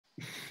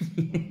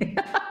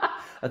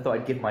I thought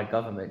I'd give my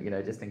government,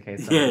 just in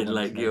case somebody Yeah, wanted to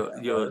like know who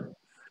I was.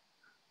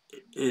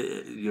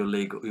 you're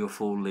legal, your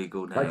full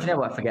legal But do you know name.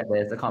 what? Forget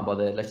this. I can't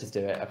bother. Let's just do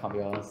it. I can't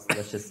be asked.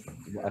 Let's just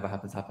whatever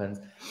happens, happens.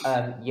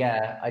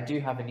 Yeah, I do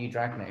have a new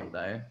drag name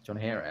though. Do you want to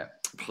hear it?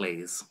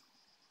 Please.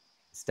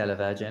 Stella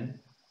Virgin.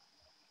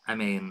 I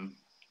mean,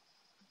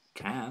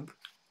 cab.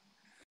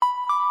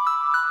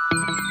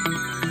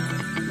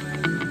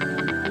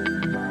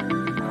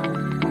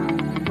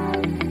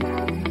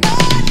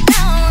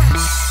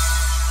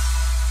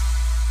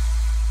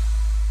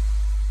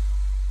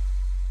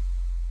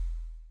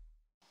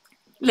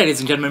 Ladies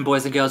and gentlemen,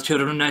 boys and girls,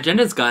 children of no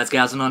genders, guys,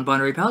 gals, and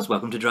non-binary pals,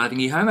 welcome to Driving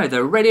You Homo,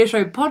 the radio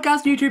show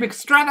podcast YouTube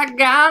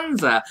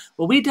extravaganza,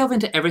 where we delve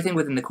into everything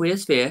within the queer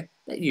sphere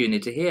that you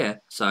need to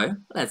hear. So,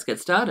 let's get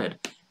started.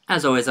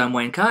 As always, I'm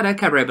Wayne Carter,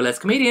 cabaret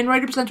burlesque comedian,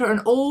 radio presenter,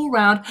 and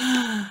all-round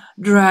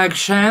drag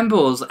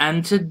shambles.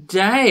 And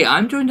today,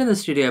 I'm joined in the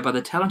studio by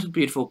the talented,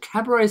 beautiful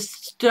cabaret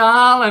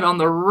starlet on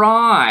the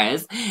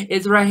rise.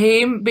 It's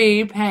Raheem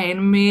B.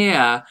 Payne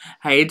Mir.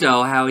 Hey,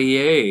 doll, how are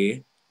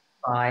you?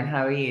 Fine.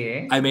 How are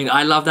you? I mean,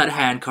 I love that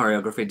hand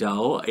choreography,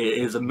 doll. It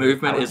is a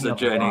movement, That was is me a on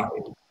the journey.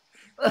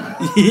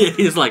 ride.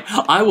 He's like,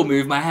 I will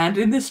move my hand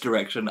in this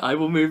direction. I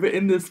will move it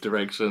in this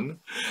direction.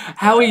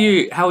 How are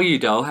you? How are you,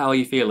 doll? How are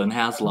you feeling?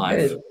 How's I'm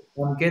life? good.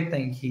 I'm good,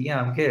 thank you. Yeah,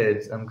 I'm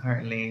good. I'm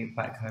currently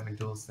back home in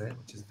Dorset,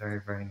 which is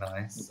very, very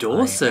nice.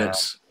 Dorset,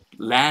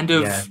 land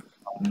Yeah,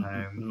 of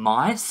home.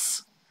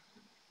 mice.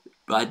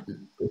 But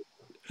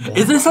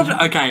is there What?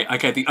 such? Okay,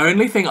 okay. The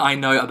only thing I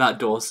know about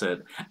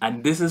Dorset,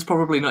 and this is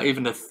probably not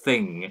even a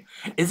thing,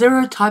 is there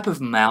a type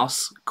of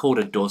mouse called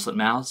a Dorset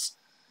mouse?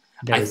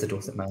 There I is a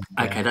Dorset Mountain.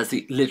 okay, Yeah, that's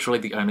literally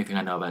the only thing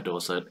I know about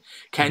Dorset.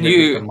 Can we're good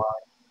for you?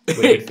 mine.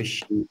 We're good for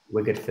sheep.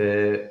 We're good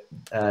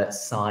for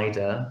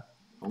cider,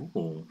 Ooh.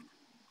 and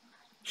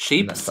that's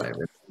Sheep's about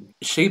it.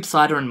 sheep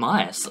cider and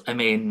mice. I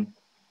mean,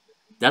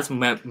 that's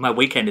my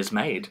weekend is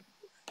made.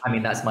 I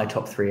mean, that's my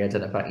top three. I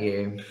don't know about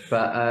you,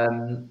 but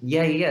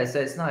yeah, yeah. So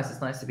it's nice.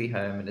 It's nice to be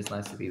home, and it's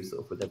nice to be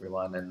sort of with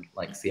everyone and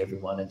like see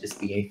everyone and just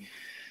be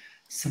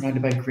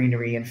surrounded by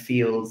greenery and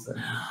fields,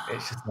 and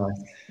it's just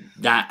nice.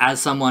 That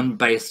as someone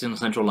based in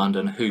central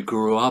London who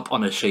grew up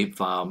on a sheep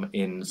farm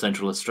in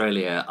central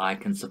Australia, I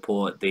can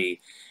support the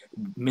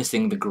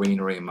missing the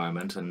greenery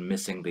moment and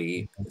missing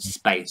the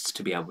space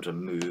to be able to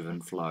move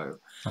and flow.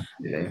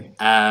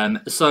 Yeah.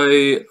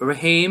 So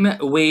Raheem,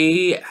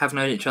 we have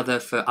known each other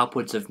for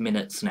upwards of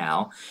minutes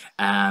now,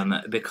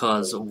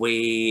 because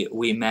we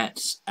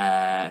met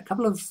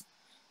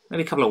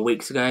maybe a couple of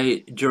weeks ago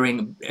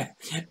during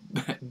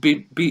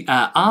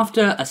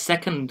after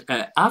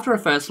a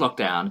first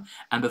lockdown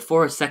and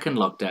before a second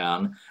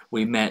lockdown.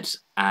 We met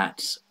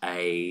at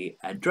a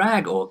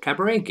drag or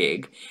cabaret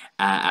gig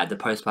at the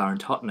Post Bar in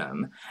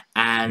Tottenham,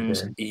 and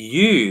Okay.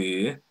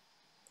 you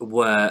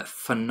were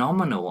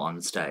phenomenal on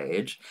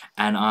stage,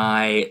 and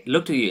I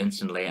looked at you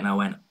instantly and I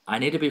went, I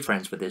need to be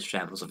friends with this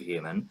shambles of a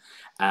human.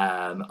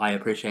 I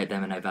appreciate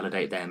them and I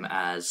validate them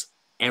as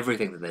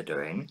everything that they're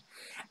doing.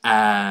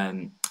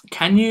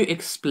 Can you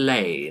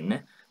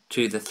explain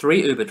to the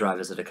three Uber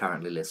drivers that are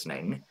currently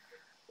listening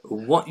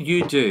what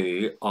you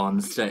do on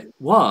stage?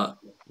 What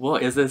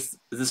is this?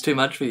 Is this too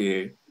much for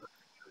you?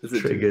 Is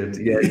it? Triggered.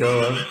 Yeah,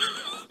 go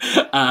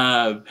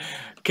on. um,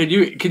 can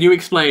you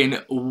explain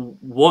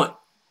what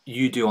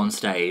you do on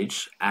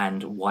stage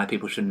and why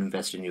people should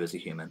invest in you as a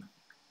human?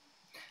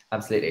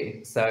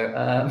 Absolutely. So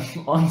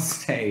on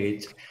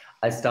stage,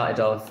 I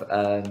started off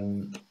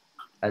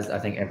as I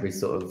think every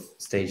sort of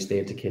stage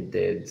theatre kid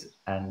did,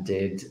 and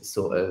did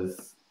sort of,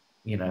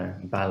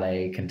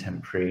 ballet,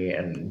 contemporary,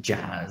 and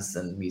jazz,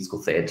 and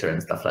musical theatre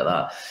and stuff like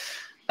that.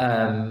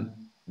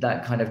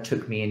 That kind of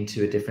took me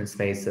into a different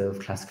space of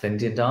classical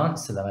Indian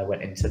dance. And then I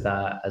went into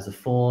that as a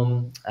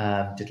form,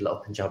 did a lot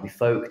of Punjabi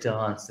folk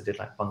dance. I did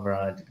like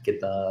Bhangra,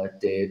 did Gidda,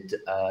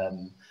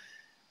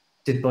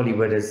 did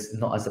Bollywood as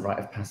not as a rite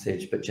of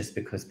passage, but just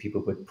because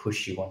people would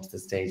push you onto the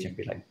stage and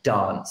be like,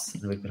 dance.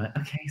 And we'd be like,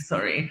 okay,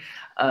 sorry.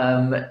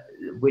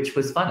 Which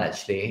was fun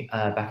actually,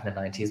 back in the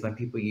 90s when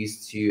people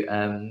used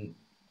to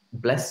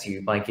bless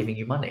you by giving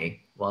you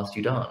money whilst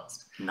you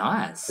danced. A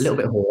Nice. little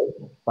bit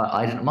horrible, but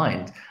I didn't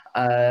mind.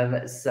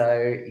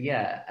 So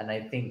yeah, and I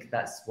think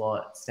that's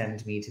what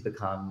stemmed me to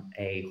become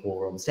a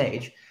whore on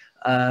stage.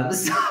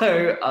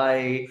 So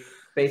I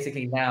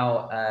basically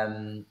now,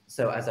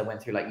 so as I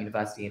went through like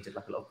university and did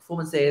like a lot of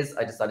performances,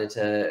 I decided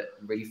to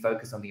really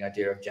focus on the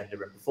idea of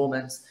gender and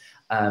performance,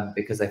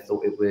 because I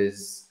thought it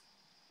was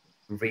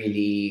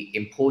really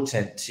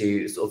important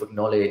to sort of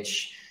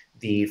acknowledge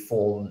the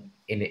form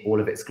in all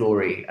of its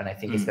glory. And I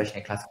think especially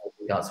in classical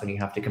dance, when you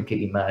have to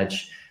completely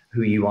merge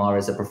who you are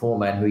as a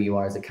performer and who you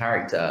are as a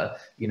character,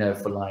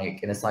 for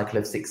like in a cycle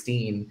of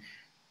 16,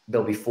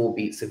 there'll be 4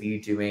 beats of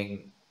you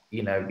doing,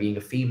 being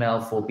a female,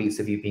 4 beats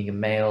of you being a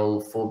male,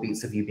 4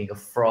 beats of you being a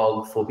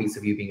frog, 4 beats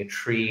of you being a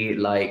tree.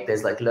 Like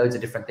there's like loads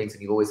of different things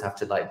and you always have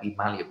to like be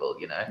malleable,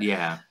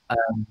 Yeah.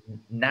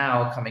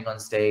 Now coming on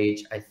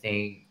stage, I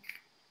think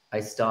I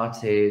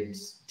started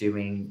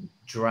doing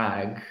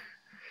drag.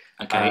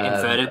 Okay.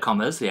 Inverted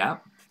commas. Yeah.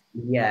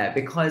 Yeah,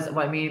 because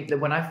well, I mean,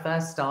 when I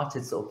first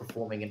started sort of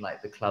performing in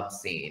like the club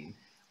scene,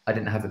 I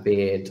didn't have a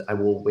beard. I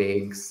wore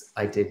wigs.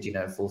 I did,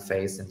 full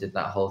face and did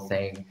that whole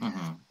thing.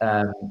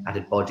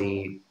 Added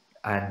body,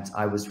 and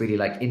I was really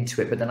like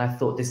into it. But then I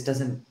thought this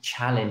doesn't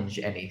challenge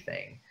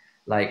anything.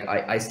 Like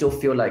I still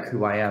feel like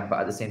who I am, but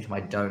at the same time,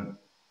 I don't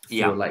feel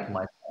Yeah. like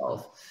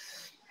myself.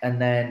 And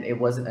then it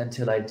wasn't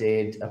until I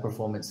did a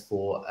performance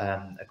for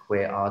a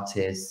queer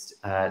artist,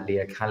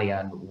 Leah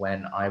Callian,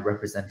 when I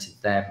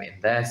represented them in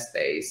their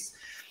space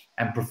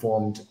and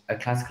performed a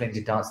classical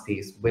Indian dance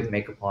piece with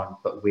makeup on,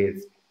 but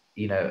with,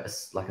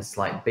 like a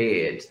slight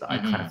beard, that I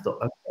kind of thought,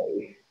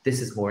 okay,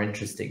 this is more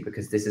interesting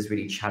because this is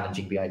really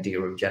challenging the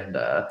idea of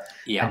gender,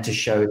 Yeah. and to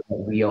show that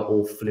we are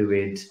all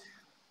fluid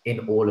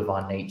in all of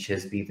our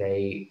natures, be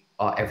they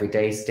our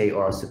everyday state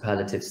or our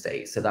superlative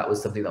state. So that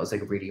was something that was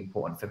like really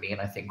important for me.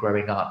 And I think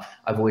growing up,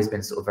 I've always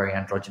been sort of very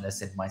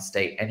androgynous in my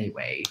state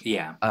anyway.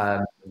 Yeah.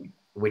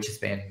 Which has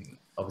been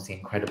obviously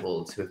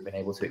incredible to have been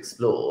able to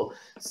explore.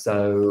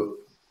 So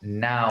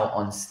now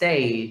on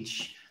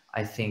stage,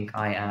 I think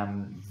I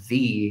am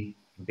the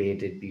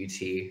bearded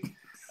beauty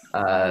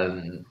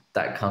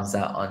that comes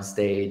out on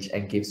stage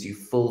and gives you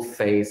full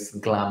face,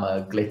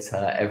 glamour,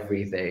 glitter,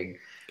 everything.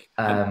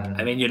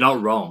 I mean, you're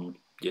not wrong.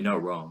 You're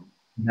not wrong.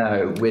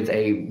 No, with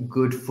a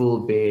good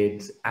full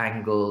beard,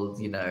 angled,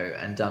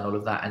 and done all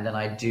of that. And then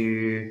I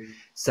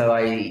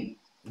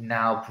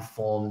now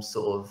perform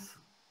sort of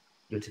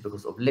your typical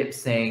sort of lip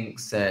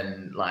syncs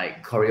and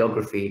like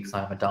choreography because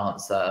I'm a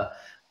dancer.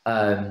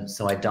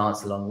 So I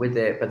dance along with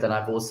it, but then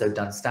I've also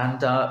done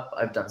stand-up,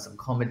 I've done some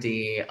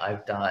comedy,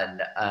 I've done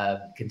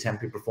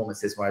contemporary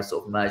performances where I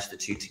sort of merged the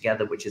two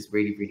together, which is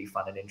really, really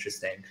fun and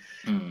interesting.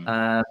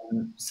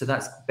 So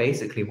that's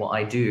basically what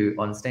I do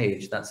on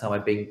stage. That's how I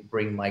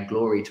bring my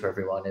glory to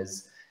everyone,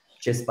 is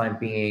just by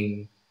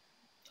being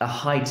a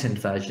heightened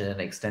version, an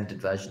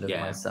extended version of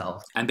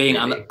myself. And being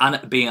really.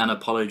 being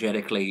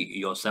unapologetically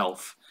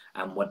yourself,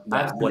 and what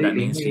that Absolutely.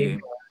 means to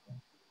you.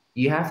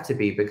 You have to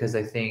be, because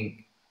I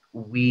think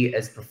we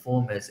as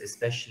performers,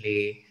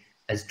 especially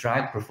as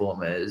drag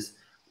performers,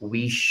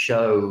 we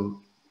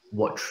show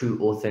what true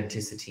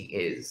authenticity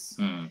is.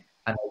 And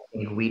I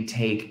think we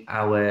take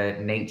our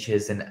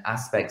natures and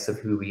aspects of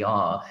who we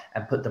are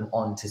and put them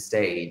onto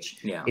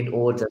stage in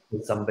order for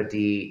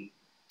somebody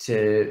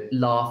to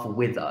laugh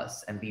with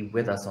us and be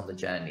with us on the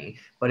journey.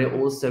 But it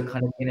also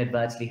kind of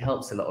inadvertently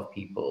helps a lot of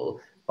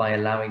people by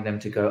allowing them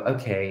to go,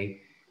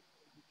 okay,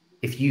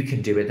 if you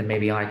can do it, then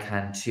maybe I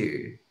can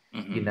too.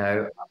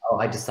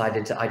 I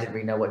didn't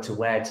really know what to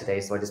wear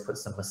today, so I just put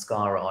some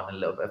mascara on, a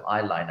little bit of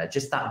eyeliner.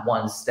 Just that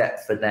one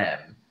step for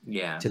them.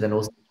 To then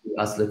also see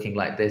us looking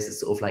like this is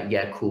sort of like,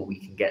 yeah, cool, we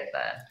can get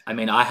there. I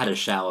mean, I had a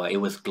shower. It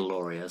was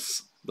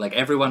glorious. Like,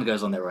 everyone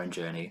goes on their own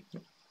journey.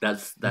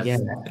 That's yeah,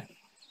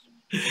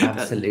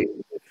 absolutely.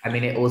 I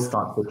mean, it all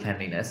starts with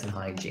cleanliness and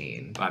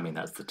hygiene. I mean,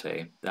 that's the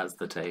tea. That's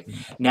the tea.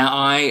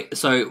 Now,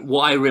 so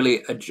what I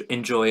really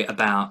enjoy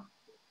about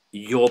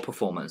your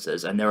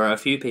performances, and there are a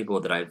few people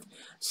that I've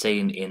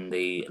seen in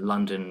the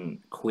London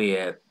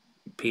queer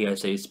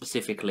POC,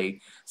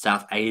 specifically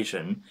South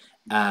Asian.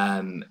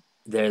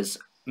 There's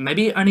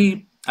maybe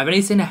I've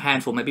only seen a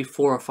handful, maybe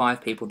 4 or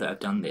 5 people that have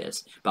done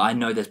this, but I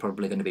know there's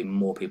probably going to be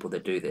more people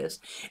that do this.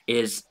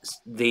 Is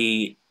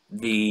the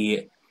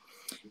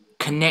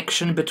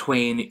connection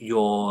between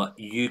your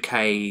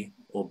UK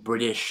or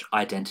British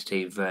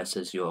identity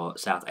versus your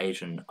South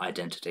Asian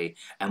identity,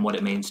 and what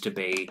it means to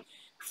be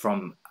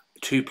from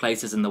 2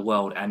 places in the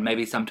world, and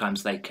maybe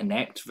sometimes they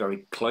connect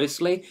very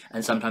closely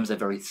and sometimes they're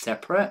very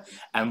separate.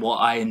 And what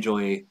I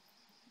enjoy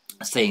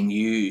seeing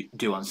you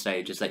do on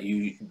stage is that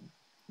you,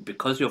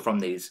 because you're from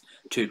these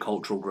 2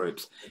 cultural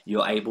groups,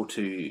 you're able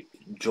to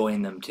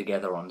join them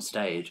together on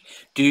stage.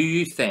 Do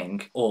you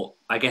think, or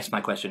I guess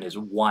my question is,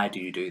 why do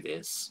you do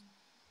this?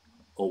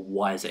 Or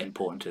why is it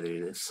important to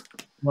do this?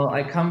 Well,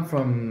 I come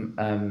from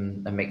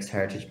a mixed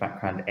heritage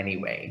background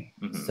anyway.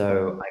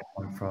 So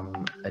I come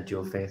from a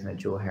dual faith and a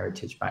dual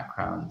heritage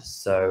background.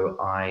 So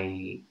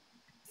I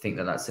think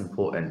that that's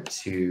important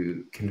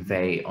to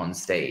convey on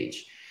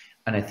stage.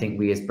 And I think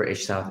we as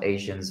British South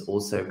Asians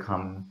also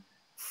come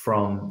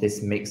from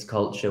this mixed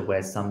culture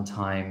where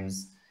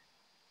sometimes,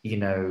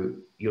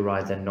 you're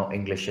either not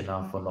English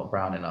enough or not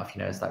brown enough.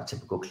 It's that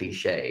typical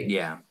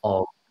cliche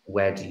of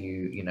where do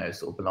you,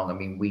 sort of belong. I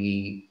mean,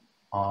 we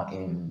are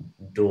in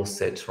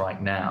Dorset right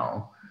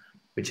now,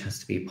 which has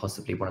to be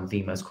possibly one of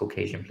the most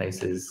Caucasian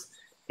places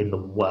in the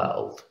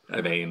world. I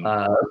mean,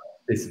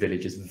 this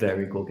village is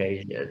very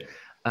Caucasian,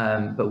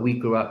 but we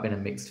grew up in a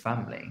mixed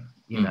family,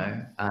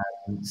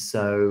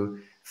 so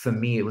for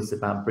me, it was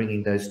about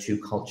bringing those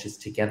 2 cultures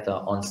together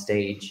on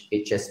stage.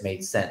 It just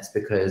made sense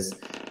because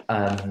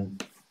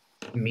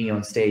me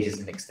on stage is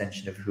an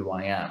extension of who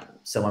I am.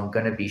 So I'm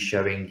going to be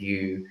showing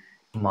you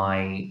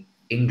my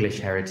English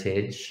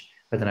heritage,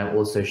 but then I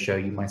also show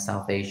you my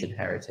South Asian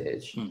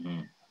heritage.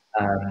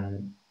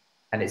 And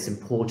it's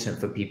important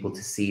for people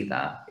to see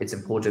that. It's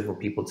important for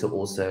people to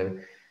also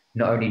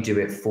not only do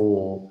it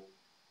for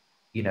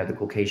you know, the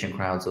Caucasian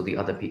crowds or the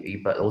other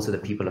people, but also the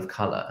people of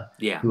color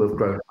Yeah. who have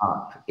grown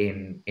up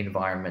in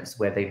environments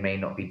where they may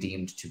not be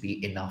deemed to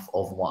be enough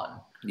of one.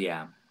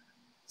 Yeah.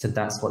 So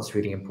that's what's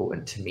really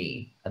important to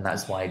me, and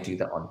that's why I do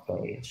that on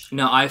stage.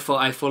 No, I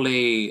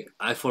fully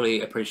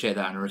appreciate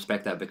that and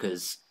respect that,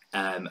 because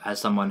as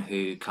someone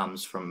who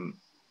comes from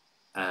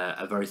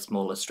a very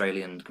small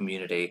Australian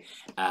community,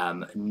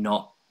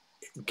 not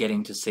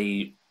getting to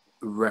see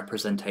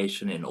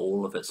representation in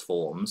all of its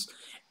forms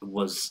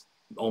was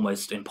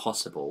almost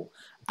impossible.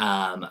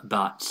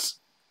 But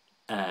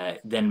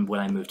then when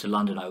I moved to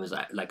London, I was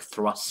like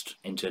thrust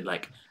into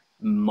like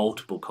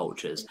multiple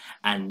cultures,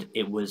 and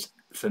it was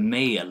for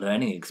me a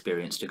learning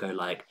experience to go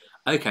like,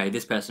 okay,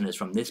 this person is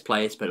from this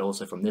place, but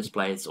also from this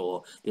place,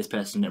 or this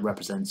person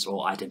represents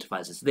or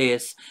identifies as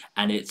this,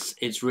 and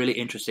it's really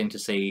interesting to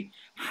see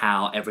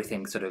how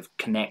everything sort of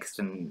connects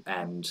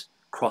and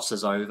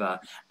crosses over.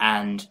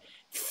 And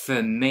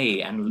for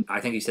me, and I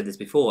think you said this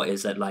before,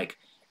 is that like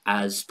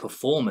as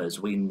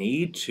performers, we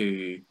need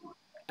to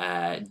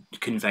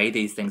convey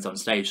these things on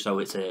stage, so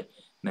it's a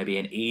maybe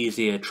an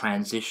easier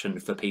transition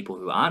for people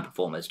who aren't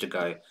performers to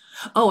go,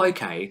 oh,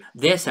 okay,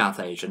 they're South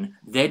Asian,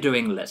 they're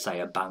doing, let's say,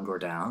 a Bhangra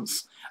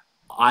dance.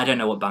 I don't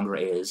know what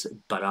Bhangra is,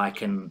 but I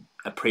can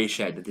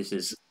appreciate that this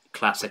is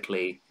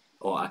classically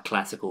or a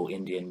classical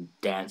Indian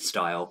dance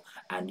style,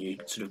 and you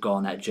sort of go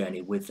on that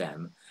journey with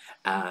them.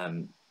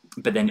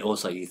 But then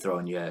also you throw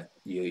in your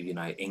you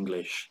know,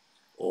 English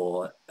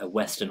or a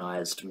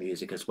westernized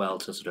music as well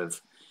to sort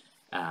of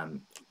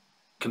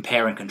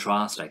compare and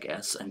contrast, I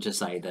guess, and just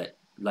say that,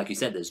 like you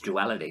said, there's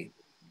duality.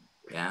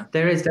 Yeah.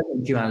 There is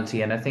definitely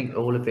duality, and I think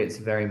all of it's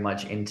very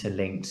much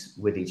interlinked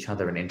with each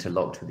other and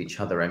interlocked with each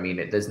other. I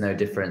mean, there's no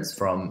difference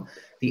from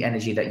the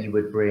energy that you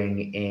would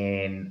bring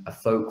in a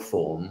folk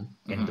form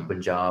in the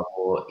Punjab,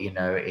 or, you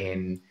know,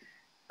 in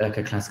like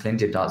a classical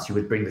Indian dance. You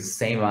would bring the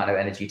same amount of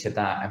energy to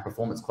that and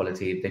performance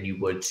quality than you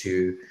would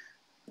to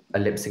a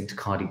lip sync to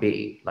Cardi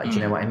B. Like, do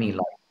you know what I mean?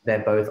 Like,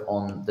 they're both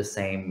on the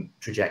same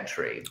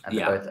trajectory, and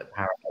they're both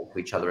parallel to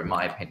each other, in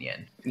my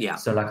opinion. Yeah.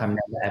 So like, I'm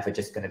never ever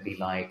just going to be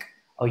like,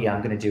 oh yeah,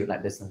 I'm going to do it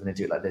like this, I'm going to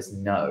do it like this.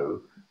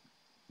 No,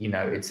 you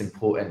know, it's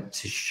important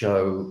to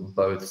show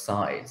both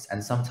sides.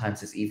 And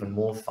sometimes it's even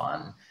more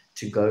fun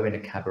to go in a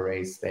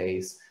cabaret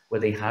space where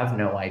they have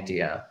no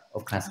idea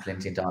of classical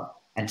Indian dance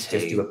and to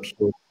just do a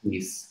pure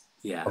piece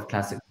of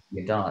classical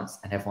Indian dance,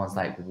 and everyone's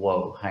like,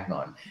 whoa, hang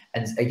on.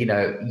 And you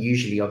know,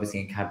 usually obviously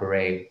in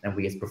cabaret, and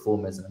we as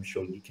performers, and I'm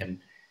sure you can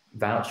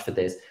vouch for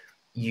this,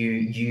 you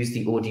use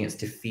the audience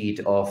to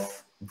feed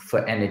off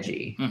for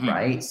energy,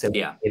 right? So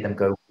you hear them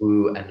go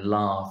woo and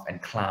laugh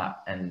and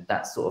clap and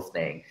that sort of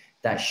thing.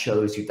 That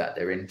shows you that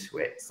they're into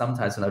it.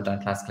 Sometimes when I've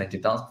done classical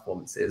Indian dance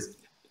performances,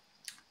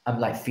 I'm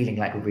like feeling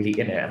like really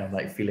in it, and I'm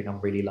like feeling I'm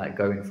really like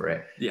going for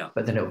it. Yeah.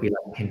 But then it'll be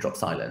like pin drop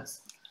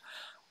silence,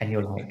 and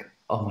you're like,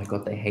 oh my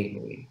god, they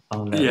hate me.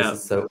 Oh no, this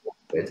is so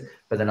awkward.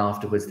 But then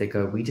afterwards they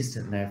go, we just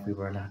didn't know if we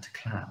were allowed to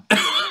clap.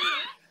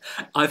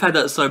 I've had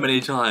that so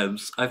many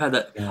times. I've had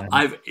that. Yeah.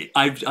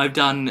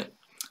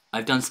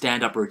 I've done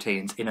stand-up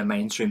routines in a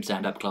mainstream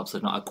stand-up club, so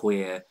not a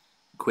queer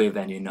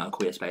venue, not a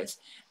queer space.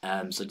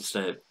 So just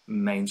a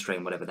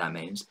mainstream, whatever that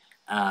means,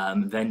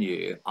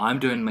 venue. I'm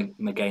doing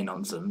my gay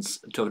nonsense,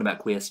 talking about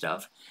queer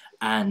stuff,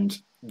 and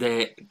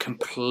they're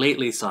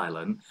completely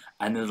silent,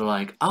 and they're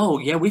like, oh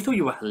yeah, we thought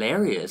you were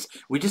hilarious,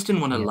 we just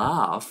didn't want to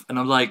laugh. And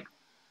I'm like,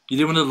 you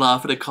didn't want to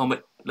laugh at a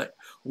comic? Like,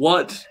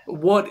 what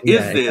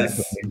is this?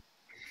 Exactly.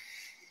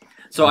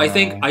 So I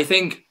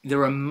think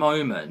there are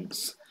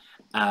moments,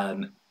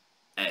 and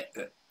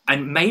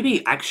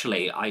maybe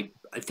actually I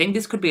think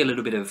this could be a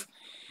little bit of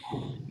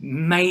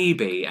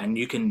maybe, and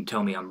you can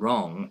tell me I'm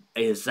wrong,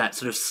 is that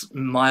sort of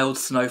mild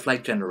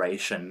snowflake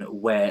generation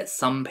where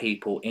some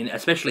people, in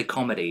especially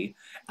comedy,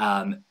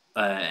 and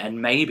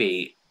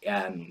maybe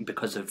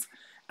because of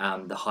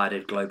the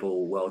heightened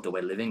global world that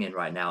we're living in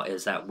right now,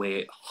 is that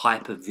we're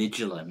hyper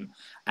vigilant,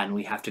 and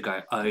we have to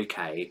go,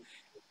 okay,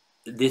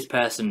 this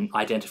person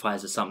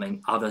identifies as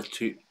something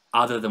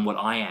other than what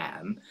I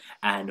am,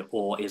 and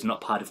or is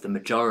not part of the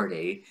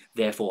majority,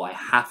 therefore I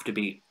have to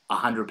be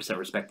 100%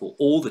 respectful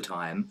all the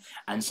time.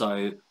 And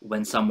so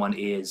when someone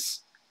is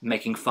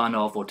making fun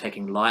of or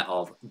taking light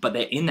of, but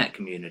they're in that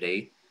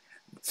community,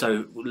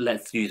 so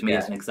let's use me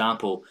as an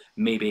example,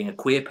 me being a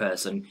queer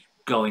person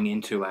going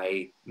into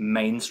a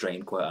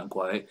mainstream quote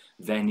unquote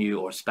venue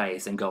or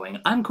space and going,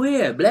 I'm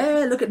queer,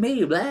 blah, look at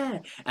me,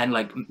 blah, and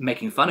like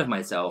making fun of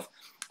myself.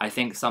 I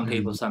think some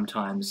people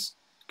sometimes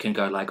can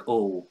go like,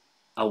 oh,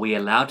 are we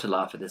allowed to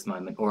laugh at this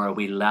moment, or are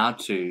we allowed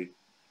to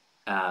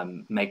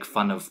make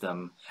fun of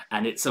them?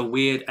 And it's a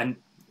weird, and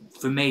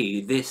for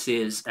me, this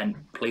is, and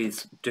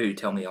please do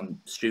tell me I'm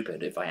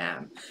stupid if I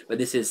am, but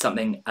this is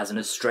something as an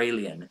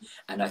Australian,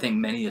 and I think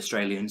many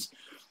Australians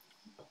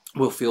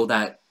will feel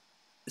that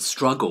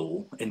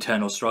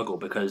internal struggle,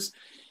 because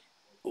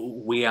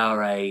we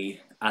are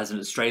as an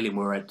Australian,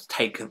 we're a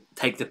take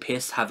the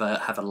piss, have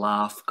a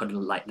laugh, kind of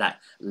like that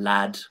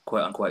lad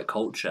quote unquote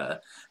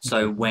culture.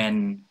 So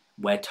when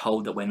we're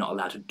told that we're not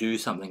allowed to do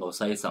something or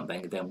say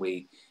something, then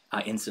we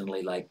are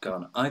instantly like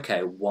going,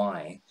 okay,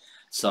 why?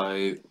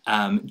 So,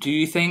 do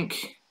you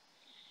think,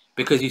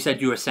 because you said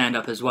you were a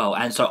stand-up as well,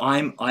 and so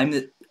I'm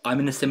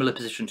in a similar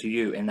position to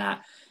you in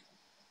that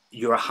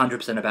you're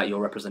 100% about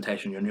your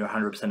representation, and you're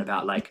 100%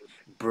 about like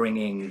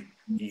bringing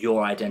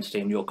your identity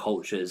and your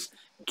cultures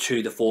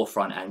to the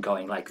forefront and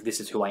going like, this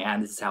is who I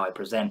am, this is how I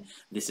present,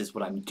 this is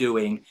what I'm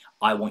doing.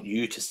 I want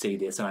you to see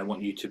this, and I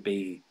want you to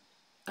be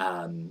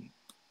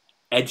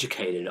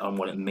educated on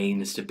what it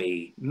means to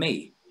be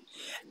me.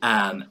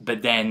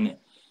 But then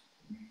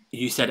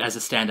you said as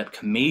a stand-up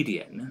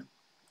comedian,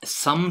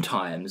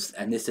 sometimes,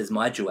 and this is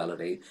my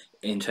duality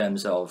in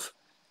terms of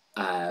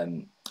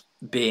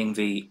being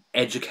the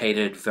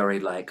educated, very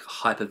like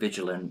hyper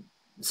vigilant,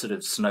 sort of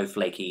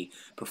snowflakey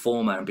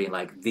performer, and being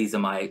like, these are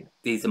my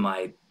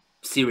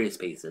serious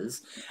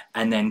pieces,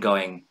 and then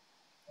going,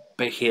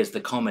 but here's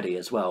the comedy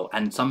as well.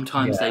 And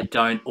sometimes they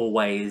don't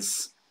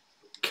always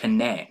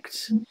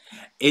connect.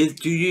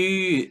 Do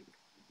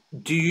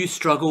you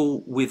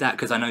struggle with that?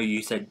 Because I know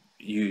you said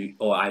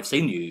or I've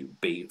seen you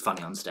be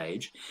funny on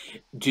stage.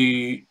 Do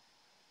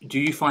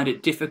you find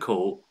it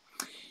difficult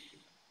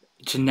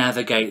to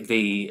navigate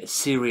the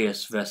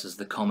serious versus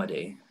the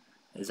comedy?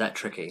 Is that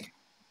tricky?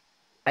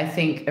 I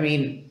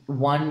mean,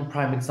 one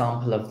prime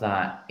example of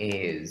that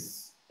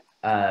is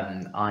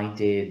I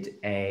did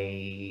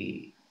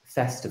a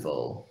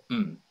festival.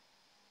 God,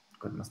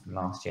 it must have been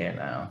last year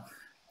now.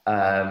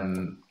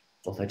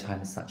 Although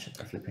time is such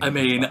a flipping. I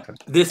mean,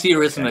 this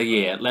year isn't a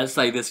year. Let's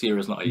say this year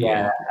is not a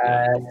year.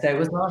 So it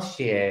was last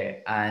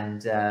year,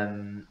 and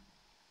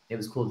it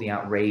was called the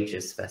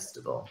Outrageous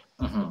Festival.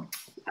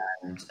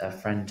 And a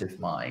friend of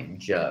mine,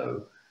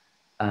 Joe,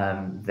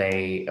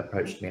 they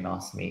approached me and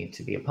asked me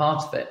to be a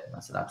part of it. And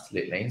I said,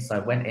 absolutely. So I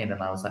went in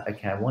and I was like,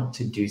 okay, I want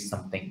to do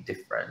something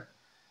different.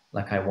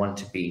 Like, I want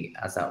to be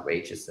as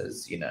outrageous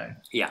as,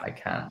 I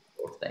can,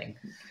 sort of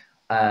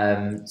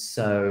thing.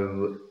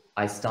 So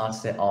I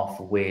started it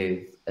off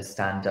with a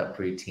stand-up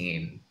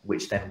routine,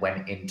 which then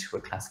went into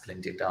a classical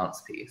Indian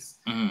dance piece.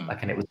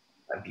 And it was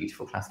a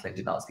beautiful classical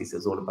Indian dance piece. It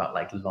was all about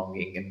like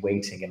longing and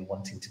waiting and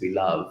wanting to be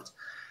loved.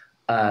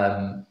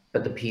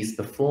 But the piece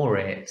before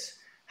it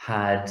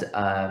had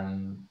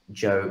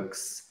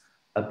jokes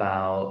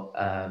about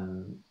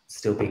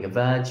still being a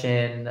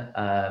virgin,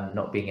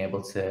 not being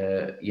able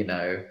to,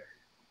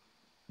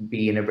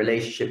 be in a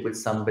relationship with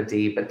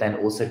somebody, but then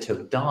also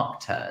took dark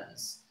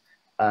turns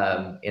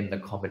in the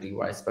comedy,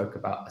 where I spoke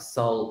about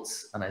assault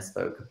and I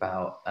spoke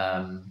about,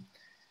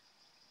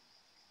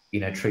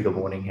 trigger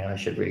warning here, I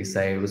should really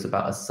say. It was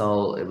about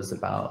assault. It was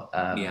about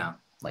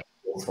like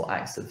forceful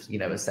acts of,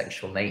 a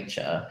sexual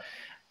nature.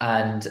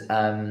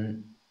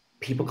 And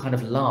people kind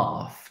of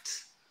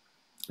laughed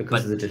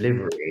because of the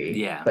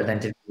delivery, but then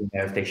didn't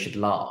know if they should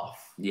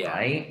laugh,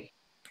 right?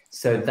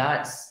 So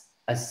that's,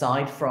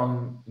 aside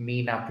from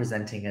me now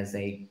presenting as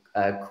a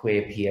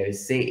queer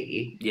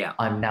POC,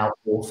 I'm now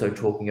also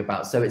talking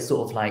about, so it's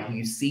sort of like,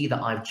 you see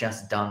that I've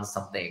just done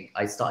something.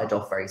 I started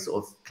off very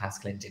sort of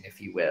classical Indian,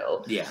 if you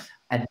will.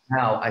 And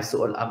now I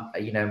sort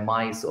of,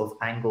 my sort of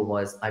angle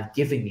was, I've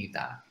given you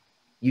that.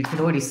 You can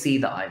already see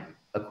that I'm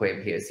a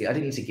queer POC. I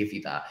don't need to give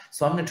you that.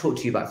 So I'm going to talk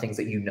to you about things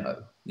that you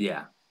know.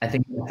 I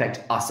think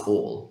affect us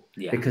all,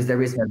 because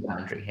there is no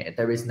boundary here.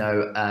 There is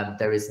no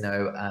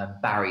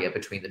barrier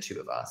between the two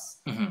of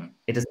us.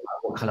 It doesn't matter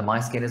what color my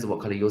skin is or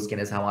what color your skin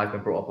is, how I've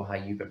been brought up or how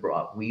you've been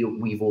brought up.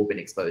 We've all been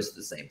exposed to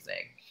the same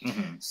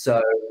thing.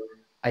 So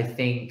I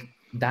think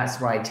that's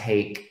where I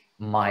take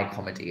my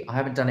comedy. I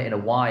haven't done it in a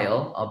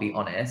while, I'll be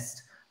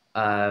honest.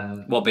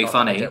 Be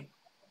funny.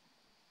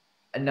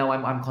 No,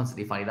 I'm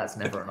constantly funny. That's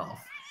never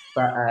enough.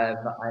 But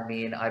I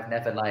mean, I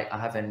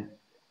haven't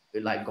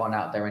like gone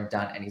out there and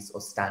done any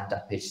sort of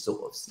stand-up-ish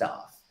sort of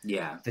stuff.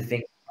 The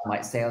thing I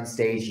might say on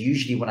stage,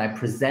 usually when I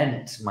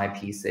present my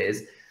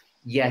pieces,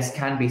 yes,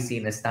 can be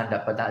seen as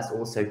stand-up, but that's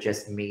also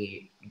just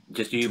me.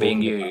 Just you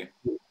being you.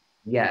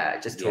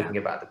 Just talking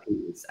about the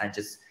piece, and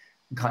just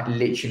kind of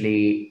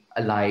literally,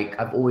 like,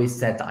 I've always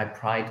said that I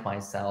pride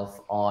myself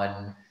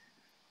on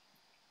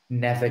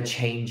never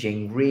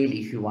changing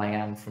really who I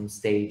am from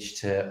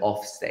stage to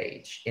off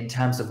stage in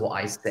terms of what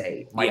I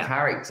say. My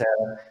character,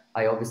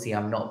 I obviously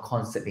am not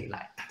constantly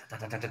like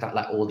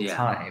like all the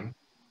time,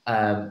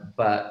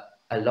 but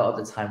a lot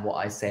of the time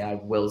what I say I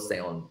will say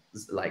on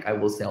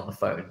the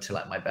phone to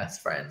like my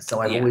best friend.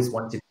 So I've always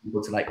wanted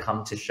people to like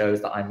come to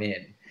shows that I'm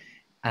in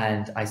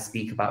and I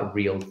speak about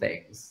real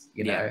things,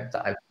 that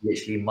I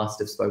literally must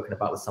have spoken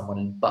about with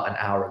someone but an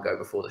hour ago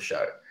before the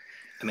show.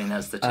 I mean,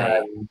 that's the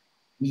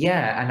tea.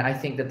 And I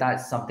think that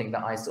that's something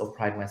that I sort of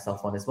pride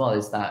myself on as well,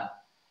 is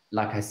that,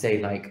 like I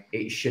say, like,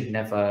 it should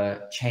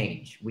never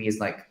change. We as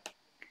like,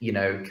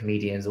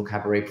 comedians or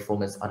cabaret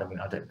performers, I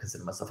don't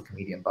consider myself a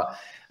comedian, but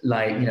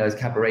like, as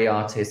cabaret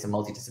artists and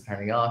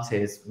multidisciplinary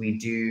artists, we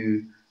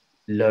do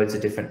loads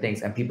of different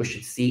things and people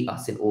should see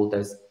us in all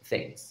those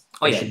things.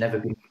 They should never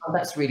be,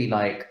 that's really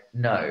like,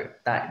 no,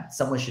 that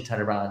someone should turn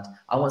around.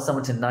 I want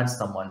someone to nudge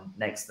someone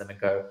next to them and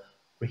go,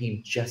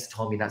 Raheem just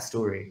told me that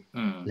story,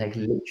 like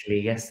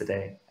literally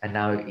yesterday. And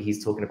now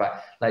he's talking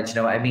about, like, do you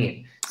know what I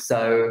mean?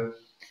 So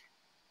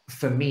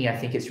for me, I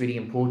think it's really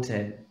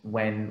important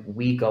when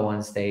we go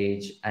on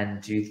stage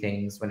and do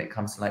things when it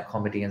comes to like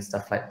comedy and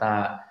stuff like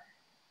that,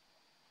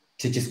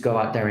 to just go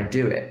out there and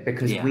do it,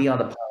 because we are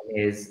the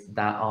pioneers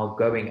that are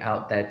going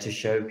out there to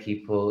show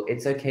people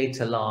it's okay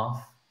to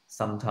laugh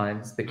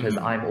sometimes, because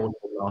I'm also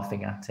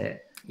laughing at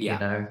it. You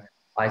know,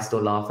 I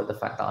still laugh at the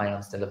fact that I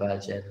am still a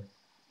virgin,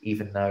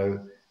 even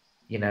though,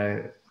 you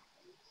know,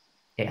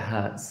 it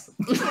hurts.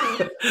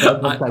 I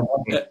want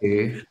it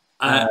to,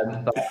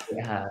 but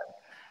it hurts.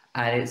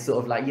 And it's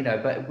sort of like, you know,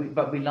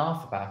 but we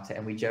laugh about it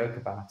and we joke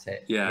about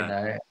it, you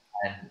know.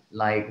 And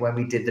like when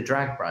we did the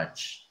drag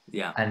brunch,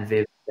 and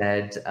Viv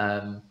said,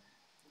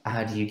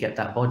 how do you get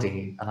that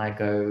body? And I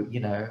go, you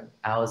know,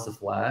 hours of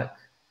work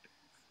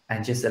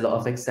and just a lot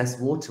of excess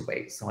water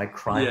weight. So I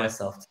cry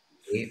myself to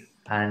sleep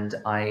and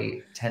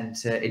I tend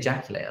to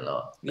ejaculate a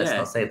lot. Let's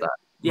not say that.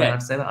 Am I allowed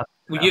to say that?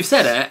 Well, you've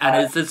said it,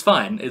 and it's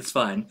fine. It's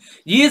fine.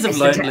 Years of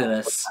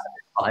loneliness.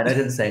 I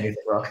didn't say anything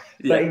wrong.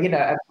 But, you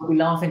know, we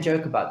laugh and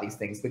joke about these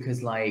things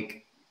because,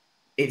 like,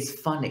 it's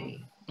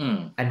funny.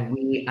 And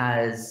we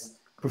as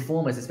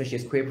performers, especially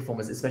as queer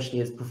performers,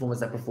 especially as performers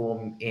that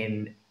perform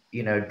in,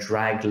 you know,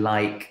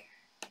 drag-like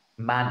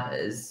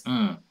manners,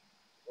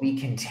 we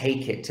can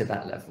take it to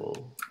that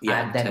level.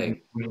 And then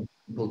we bring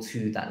people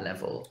to that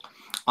level.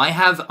 I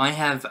have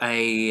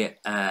a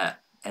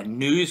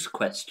news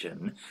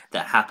question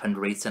that happened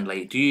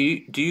recently. Do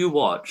you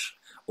watch,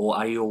 or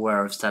are you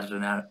aware of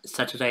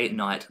Saturday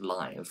Night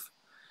Live?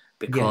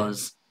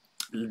 Because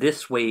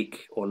this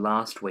week or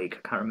last week,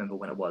 I can't remember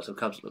when it was, a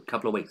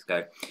couple of weeks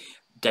ago,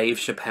 Dave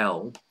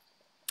Chappelle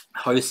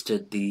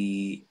hosted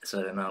the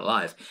Saturday Night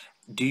Live.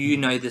 Do you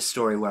know this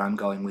story where I'm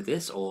going with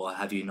this, or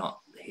have you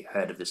not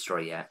heard of this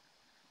story yet?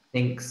 I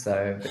think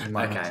so, but you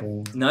might have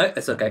to... No,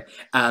 it's okay.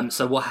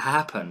 So what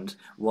happened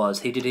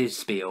was he did his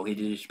spiel, he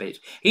did his speech.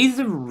 He's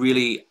a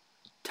really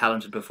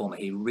talented performer.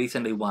 He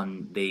recently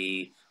won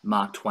the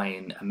Mark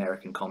Twain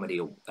American Comedy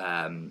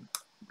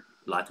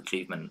Life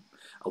Achievement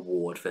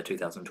Award for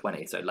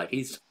 2020. So, like,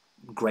 he's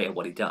great at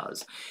what he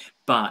does.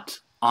 But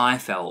I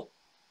felt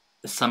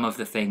some of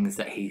the things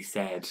that he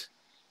said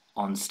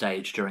on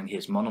stage during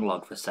his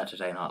monologue for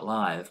Saturday Night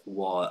Live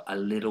were a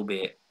little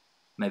bit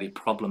maybe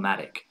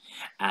problematic.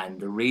 And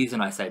the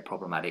reason I say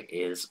problematic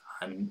is,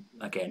 and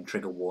again,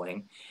 trigger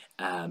warning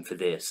for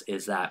this,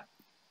 is that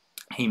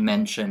he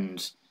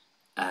mentioned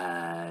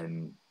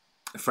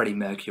Freddie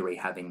Mercury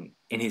having,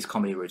 in his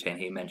comedy routine,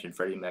 he mentioned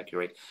Freddie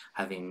Mercury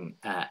having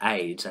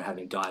AIDS and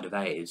having died of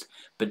AIDS,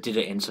 but did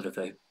it in sort of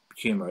a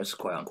humorous,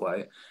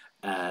 quote-unquote,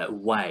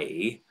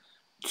 way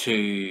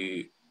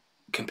to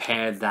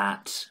compare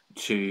that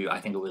to, I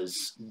think it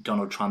was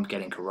Donald Trump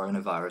getting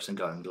coronavirus and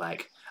going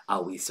like,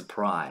 are we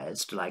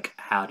surprised? Like,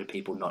 how do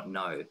people not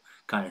know?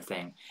 Kind of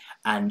thing.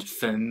 And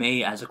for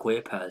me as a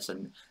queer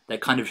person,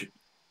 that kind of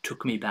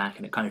took me back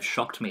and it kind of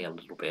shocked me a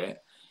little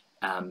bit.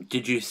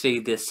 Did you see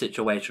this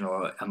situation,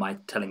 or am I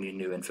telling you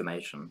new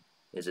information?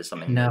 Is this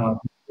something No,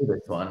 I saw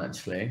this one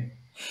actually.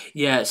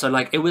 Yeah, so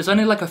like it was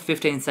only like a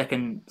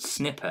 15-second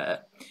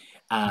snippet.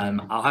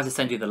 I'll have to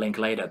send you the link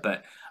later,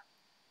 but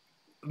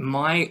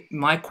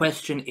my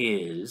question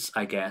is,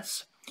 I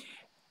guess,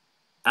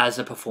 as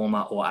a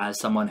performer or as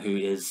someone who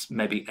is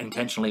maybe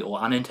intentionally or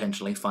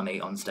unintentionally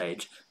funny on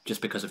stage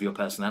just because of your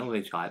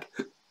personality type,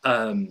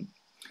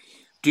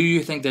 do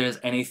you think there is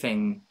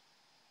anything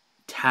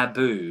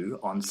taboo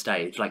on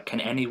stage? Like,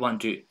 can anyone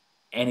do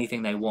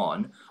anything they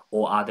want,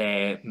 or are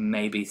there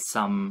maybe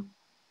some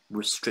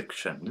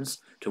restrictions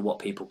to what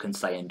people can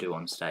say and do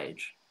on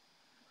stage?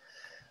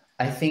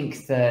 I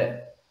think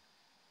that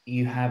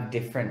you have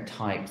different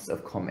types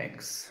of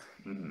comics,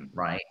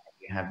 right?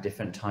 You have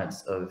different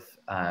types of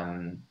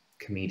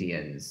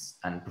comedians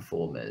and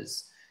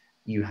performers.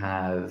 You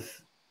have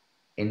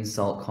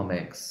insult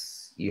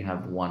comics, you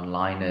have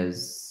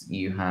one-liners,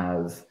 you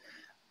have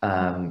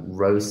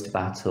roast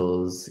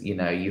battles, you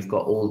know, you've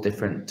got all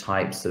different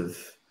types of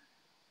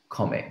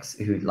comics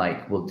who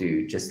like will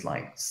do just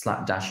like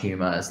slapdash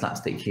humor,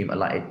 slapstick humor.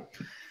 Like,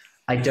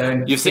 I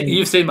don't... You've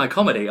seen my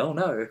comedy, oh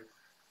no.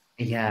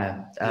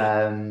 Yeah.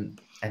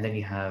 And then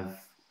you have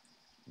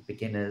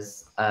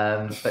beginners,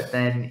 but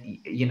then,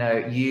 you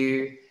know,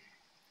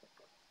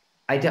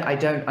 I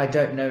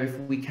don't know if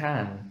we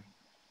can.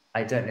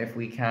 I don't know if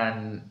we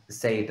can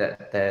say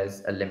that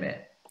there's a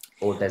limit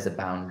or there's a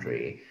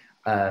boundary,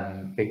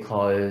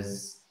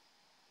 because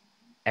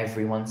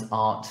everyone's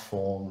art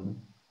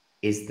form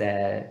is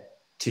there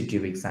to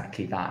do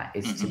exactly that,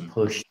 is to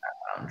push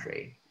that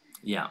boundary.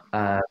 Yeah.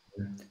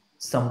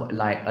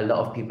 Like a lot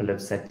of people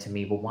have said to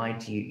me, well, why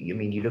do you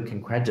mean, you look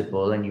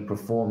incredible and you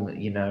perform,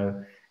 you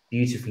know,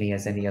 beautifully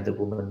as any other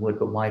woman would,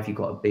 but why have you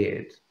got a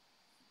beard?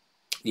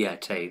 Yeah,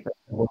 T.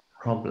 What's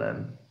the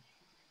problem?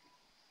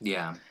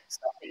 Yeah.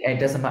 So it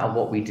doesn't matter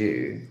what we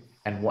do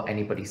and what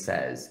anybody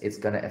says, it's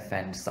going to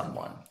offend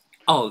someone.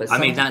 Oh, I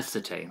mean, that's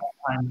the T.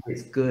 Sometimes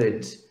it's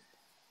good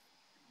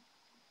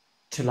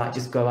to like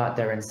just go out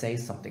there and say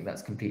something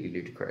that's completely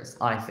ludicrous,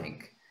 I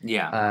think.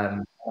 Yeah.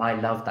 I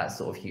love that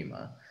sort of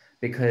humor.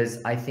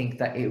 because I think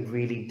that it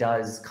really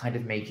does kind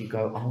of make you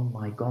go, oh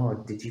my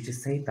God, did you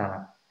just say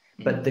that?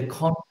 But the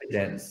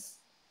confidence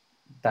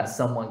that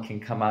someone can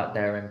come out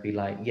there and be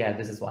like, yeah,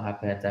 this is what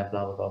happened, and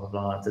blah, blah, blah, blah,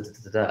 blah, da, da,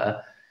 da, da, da,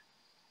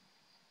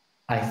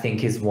 I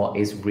think is what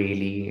is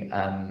really,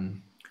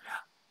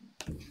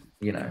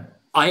 you know.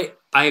 I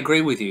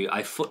agree with you.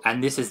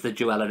 And this is the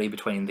duality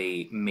between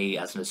me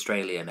as an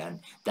Australian,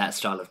 and that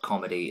style of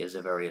comedy is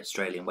a very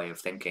Australian way of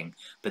thinking.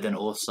 But then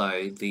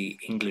also the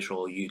English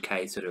or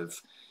UK sort of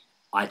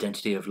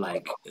identity of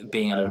like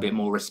being a little bit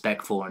more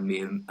respectful and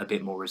being a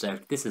bit more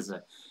reserved. This is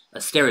a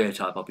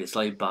stereotype,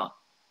 obviously, but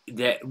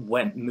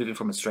when moving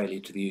from Australia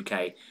to the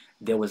UK,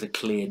 there was a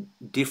clear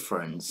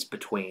difference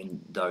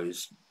between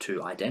those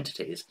two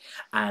identities.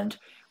 And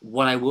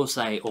what I will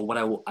say, or what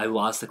I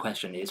will ask the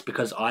question is,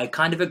 because I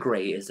kind of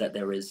agree, is that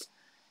there is,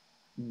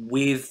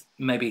 with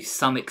maybe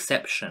some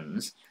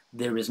exceptions,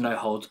 there is no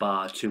holds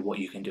bar to what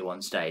you can do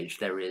on stage.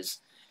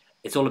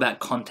 It's all about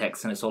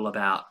context, and it's all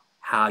about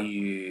how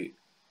you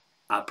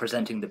are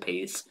presenting the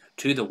piece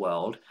to the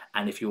world,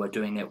 and if you are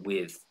doing it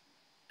with,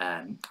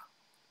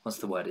 what's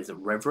the word? Is it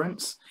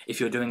reverence? If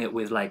you're doing it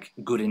with like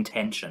good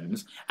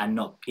intentions and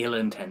not ill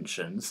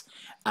intentions.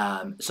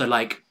 So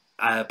like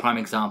a prime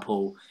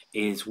example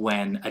is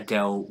when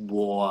Adele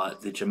wore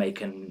the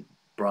Jamaican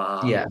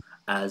bra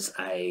as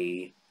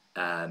a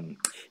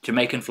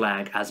Jamaican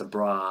flag as a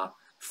bra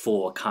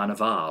for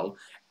Carnival.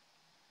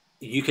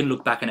 You can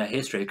look back in her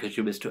history, because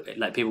she was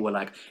like, people were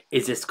like,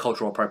 is this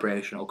cultural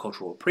appropriation or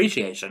cultural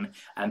appreciation?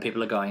 And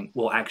people are going,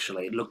 well,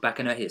 actually, look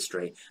back in her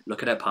history,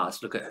 look at her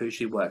past, look at who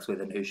she works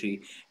with and who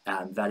she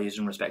values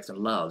and respects and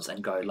loves,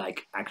 and go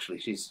like, actually,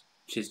 she's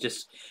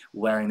just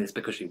wearing this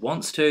because she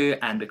wants to,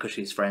 and because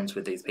she's friends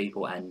with these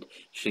people, and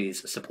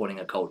she's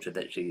supporting a culture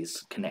that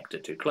she's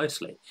connected to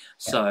closely.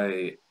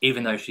 So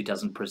even though she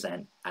doesn't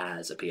present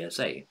as a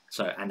POC,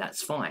 and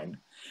that's fine.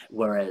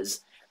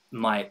 Whereas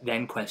my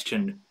then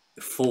question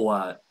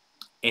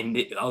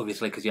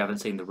obviously, because you haven't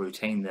seen the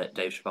routine that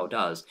Dave Chappelle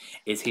does,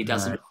 is he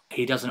doesn't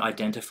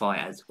identify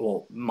as,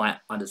 or my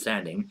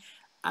understanding,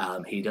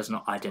 he does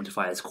not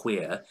identify as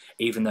queer,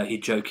 even though he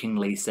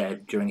jokingly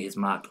said during his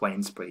Mark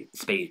Twain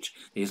speech,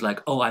 he's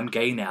like, oh, I'm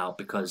gay now,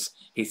 because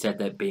he said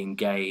that being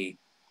gay,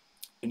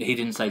 he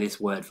didn't say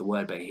this word for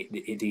word, but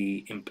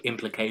the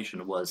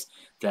implication was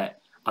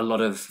that a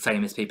lot of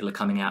famous people are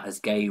coming out as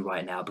gay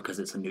right now because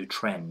it's a new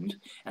trend.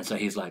 And so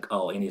he's like,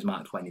 oh, in his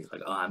Mark Twain, he's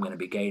like, oh, I'm going to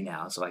be gay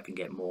now so I can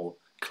get more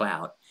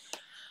clout.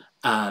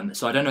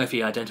 So I don't know if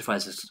he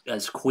identifies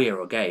as queer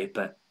or gay,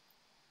 but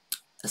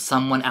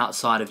someone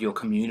outside of your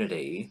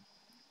community,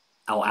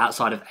 or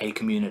outside of a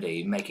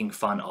community, making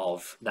fun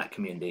of that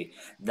community,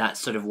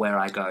 that's sort of where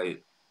I go,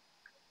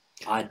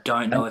 I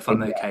don't know if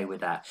I'm okay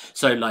with that.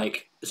 So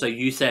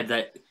you said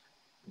that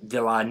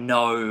there are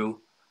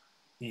no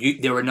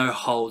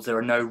holds, there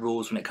are no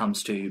rules when it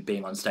comes to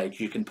being on stage.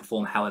 You can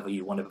perform however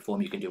you want to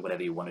perform, you can do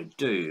whatever you want to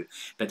do.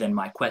 But then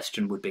my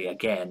question would be,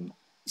 again,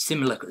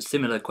 similar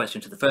question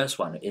to the first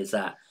one, is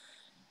that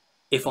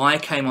if I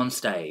came on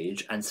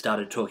stage and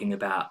started talking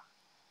about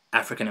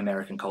African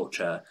American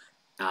culture,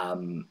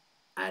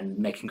 and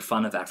making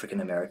fun of African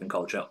American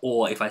culture,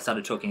 or if I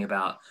started talking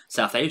about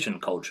South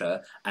Asian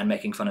culture and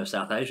making fun of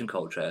South Asian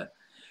culture,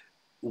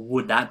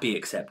 would that be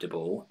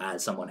acceptable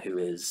as someone who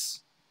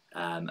is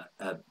a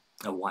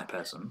white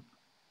person?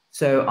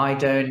 So I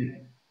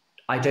don't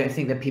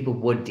think that people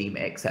would deem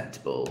it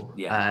acceptable.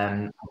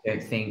 I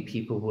don't think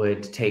people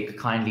would take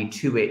kindly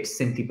to it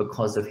simply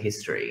because of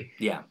history.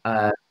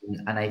 And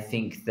I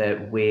think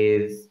that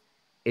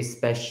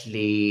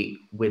especially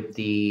with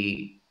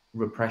the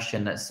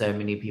repression that so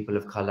many people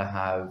of color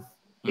have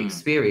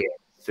experienced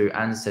through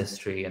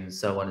ancestry and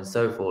so on and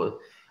so forth,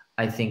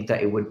 I think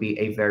that it would be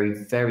a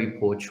very, very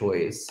poor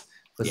choice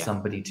for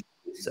somebody to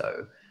do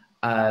so.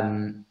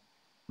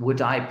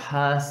 Would I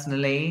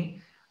personally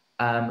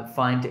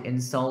find it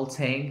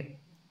insulting?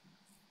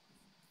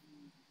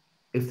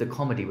 If the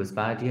comedy was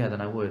bad, yeah,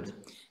 then I would.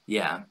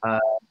 Yeah.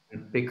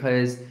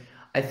 Because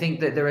I think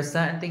that there are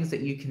certain things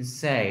that you can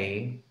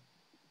say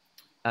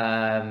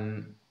that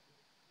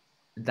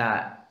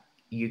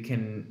you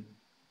can,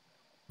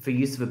 for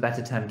use of a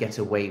better term, get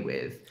away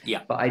with.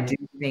 Yeah. But I do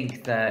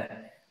think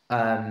that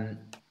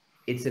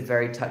it's a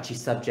very touchy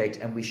subject,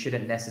 and we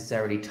shouldn't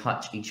necessarily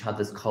touch each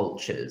other's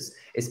cultures,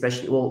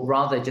 especially, or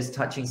rather just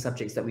touching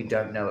subjects that we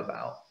don't know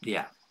about.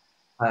 Yeah.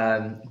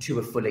 To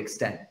a full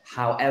extent.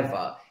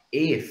 However,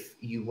 if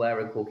you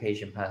were a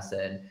Caucasian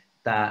person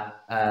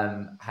that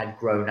had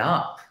grown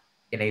up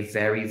in a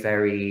very,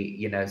 very,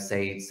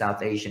 say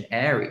South Asian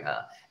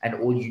area, and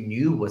all you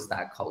knew was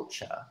that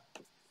culture,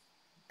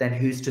 then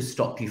who's to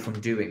stop you from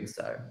doing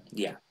so?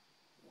 Yeah.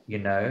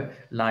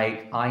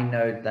 Like, I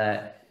know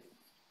that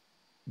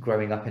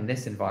growing up in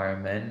this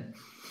environment,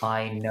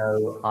 I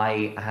know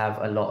I have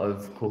a lot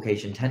of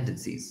Caucasian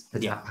tendencies,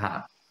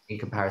 perhaps, in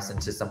comparison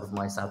to some of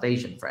my South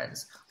Asian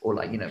friends, or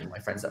like, my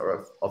friends that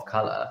are of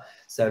color.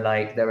 So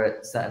like, there are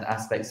certain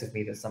aspects of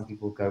me that some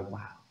people go,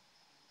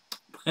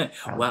 wow.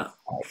 Wow.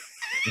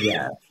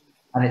 Yeah.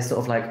 And it's sort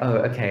of like, oh,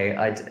 okay,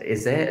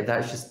 is it?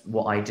 That's just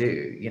what I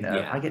do, you know.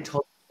 Yeah. I get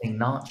told to say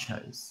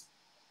nachos.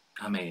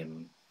 I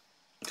mean,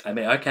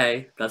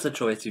 okay, that's a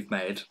choice you've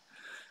made.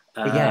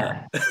 But Uh,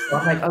 yeah. So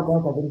I'm like, oh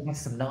God, I really have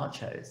some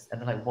nachos. And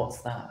they're like,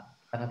 what's that?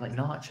 And I'm like,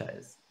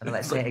 nachos. And they're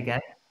like, it's say like, it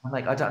again. I'm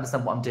like, I don't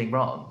understand what I'm doing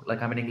wrong.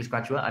 Like, I'm an English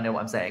graduate. I know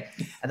what I'm saying.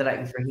 And they're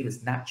like, for me,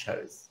 it's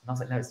nachos. And I was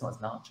like, no, it's not, it's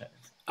nachos.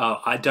 oh,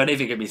 I don't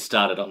even get me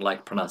started on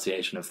like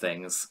pronunciation of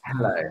things.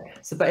 Hello.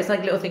 So, but it's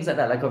like little things like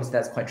that. Like, obviously,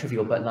 that's quite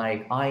trivial. But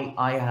like,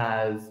 I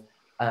have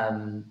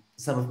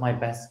some of my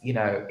best. You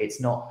know,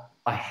 it's not.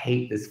 I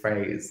hate this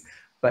phrase,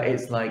 but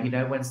it's like, you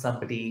know, when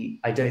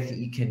somebody. I don't think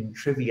you can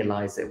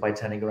trivialize it by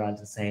turning around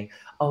and saying,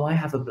 "Oh, I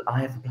have a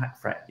black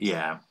friend,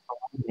 Yeah,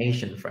 an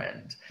Asian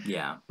friend."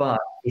 yeah, But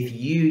if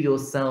you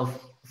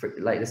yourself,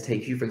 like, let's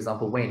take you for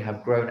example, Wayne,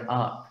 have grown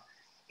up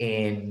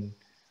in,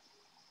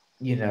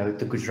 you know,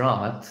 the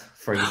Gujarat,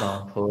 for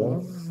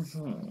example.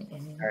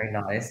 Very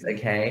nice.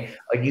 Okay.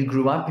 And you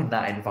grew up in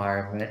that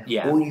environment.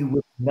 yeah. All you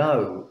would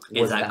know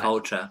Is was that that.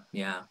 culture?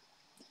 Yeah,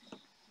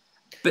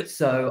 but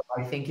So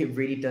I think it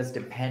really does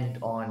depend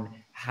on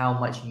how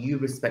much you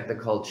respect the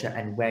culture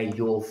and where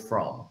you're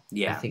from. I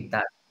yeah, think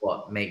that's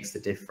what makes the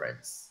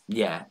difference.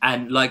 yeah.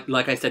 And like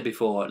I said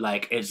before,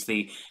 like it's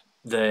the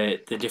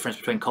difference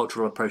between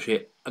cultural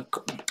appropriation,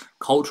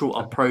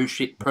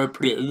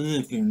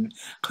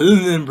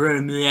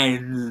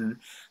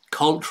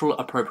 cultural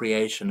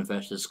appropriation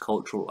versus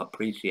cultural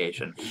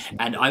appreciation.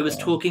 And I was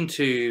Yeah. talking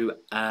to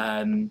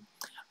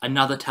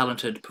another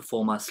talented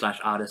performer slash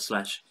artist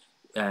slash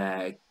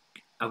I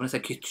want to say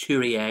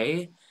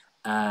couturier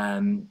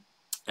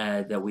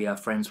that we are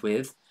friends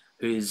with,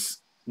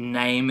 whose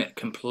name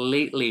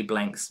completely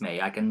blanks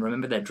me. I can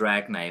remember their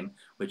drag name,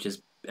 which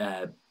is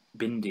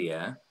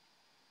Bindia.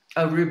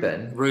 Oh,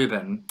 Ruben.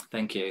 Ruben,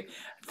 thank you.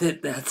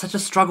 That's such a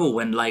struggle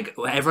when like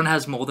everyone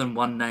has more than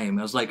one name.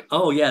 I was like,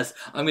 oh yes,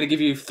 I'm gonna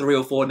give you 3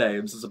 or 4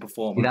 names as a See,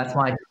 performer. that's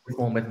why I didn't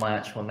perform with my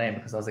actual name,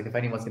 because I was like, if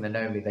anyone's going to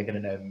know me, they're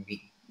going to know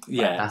me. Like,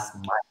 Yeah, that's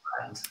my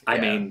brand. I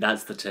Yeah. mean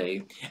that's the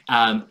T.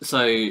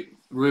 So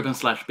Ruben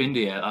slash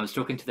Bindia, I was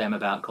talking to them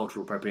about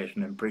cultural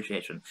appropriation and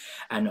appreciation,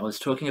 and I was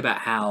talking about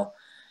how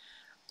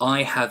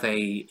I have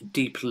a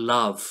deep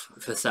love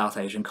for South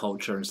Asian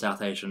culture and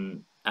South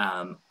Asian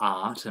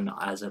art, and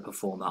as a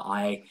performer,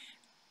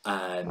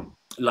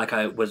 like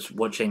I was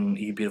watching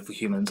You Beautiful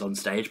Humans on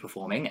stage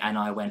performing, and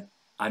I went,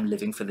 I'm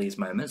living for these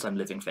moments. I'm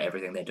living for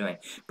everything they're doing.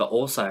 But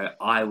also,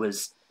 I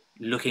was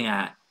looking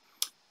at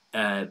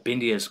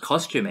Bindia's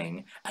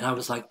costuming, and I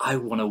was like, I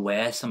want to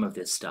wear some of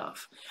this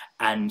stuff.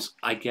 And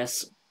I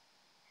guess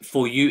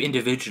for you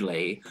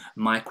individually,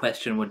 my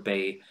question would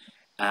be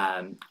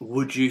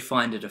would you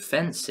find it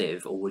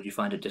offensive or would you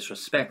find it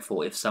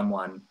disrespectful if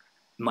someone,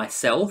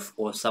 myself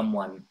or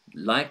someone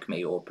like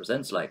me or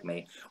presents like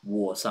me,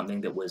 wore something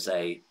that was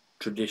a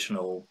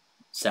traditional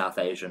South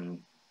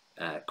Asian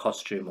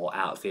costume or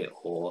outfit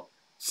or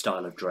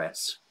style of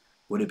dress?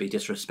 Would it be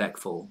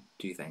disrespectful,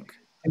 do you think?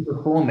 And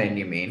performing,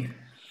 you mean?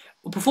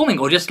 Well, performing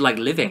or just like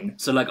living.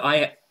 So like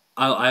I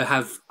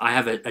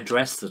have a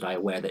dress that I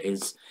wear that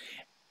is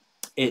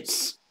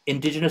it's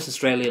Indigenous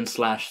Australian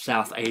slash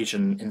South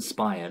Asian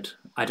inspired.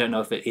 I don't know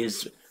if it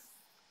is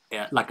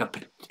like a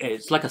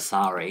it's like a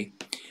sari,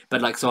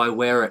 but like so I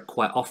wear it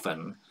quite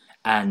often,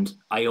 and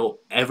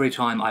every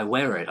time I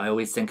wear it, I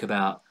always think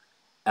about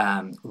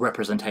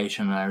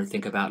representation, and I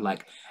think about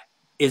like,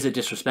 is it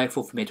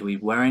disrespectful for me to be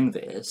wearing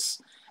this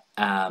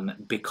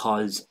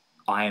because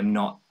I am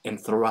not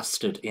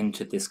entrusted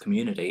into this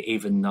community,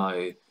 even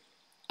though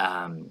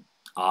um,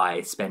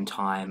 I spend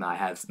time. I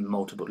have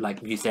multiple,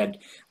 like you said,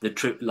 the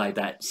trip, like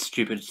that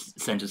stupid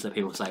sentence that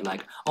people say,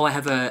 like, "Oh, I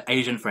have a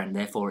Asian friend,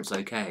 therefore it's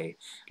okay."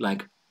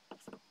 Like,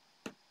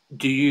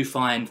 do you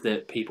find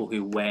that people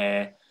who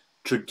wear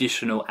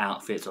traditional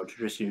outfits or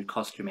traditional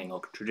costuming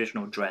or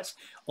traditional dress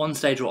on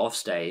stage or off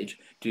stage,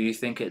 do you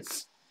think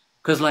it's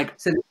because like,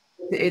 So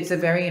it's a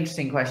very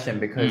interesting question,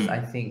 because I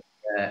mm, think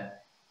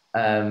that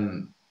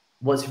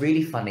what's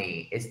really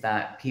funny is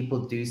that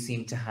people do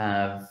seem to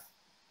have,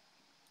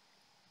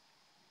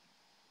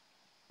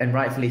 and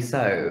rightfully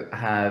so,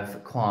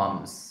 have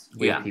qualms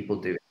with yeah, people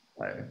doing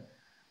so.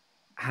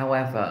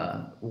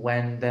 However,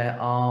 when there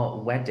are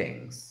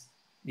weddings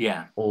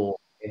yeah, or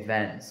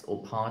events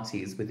or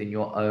parties within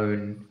your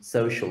own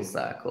social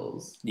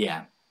circles,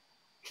 yeah,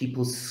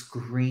 people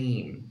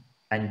scream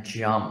and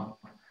jump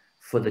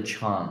for the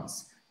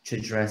chance to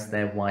dress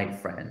their white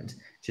friend,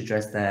 to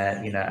dress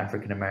their, you know,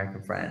 African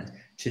American friend,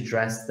 to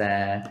dress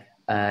their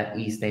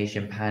East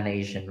Asian, Pan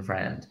Asian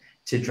friend,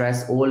 to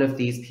dress all of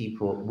these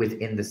people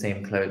within the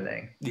same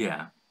clothing.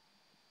 yeah,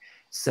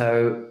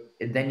 So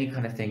then you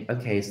kind of think,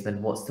 okay, so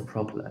then what's the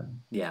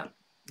problem? yeah,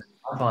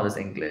 My father's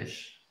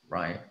English,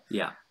 right?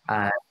 yeah,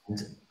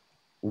 And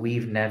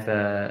we've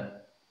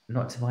never,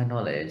 not to my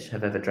knowledge,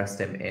 have ever dressed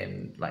him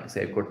in, like,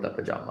 say, a kurta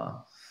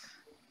pajama,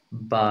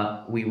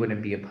 but we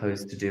wouldn't be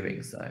opposed to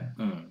doing so.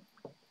 mm.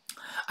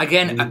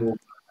 Again, We will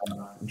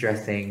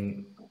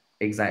dressing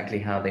exactly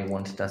how they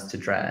wanted us to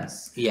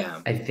dress.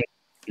 yeah, I think,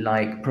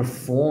 like,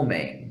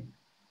 performing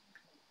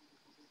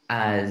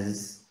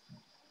as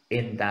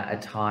in that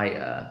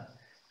attire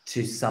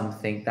to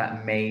something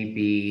that may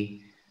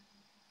be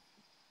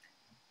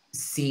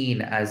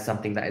seen as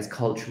something that is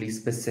culturally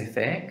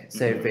specific.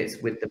 So if it's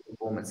with the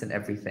performance and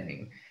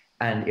everything,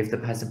 and if the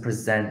person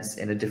presents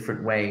in a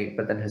different way,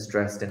 but then has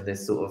dressed in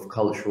this sort of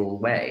cultural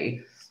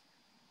way,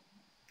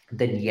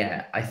 then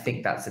yeah, I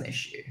think that's an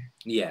issue.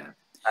 Yeah.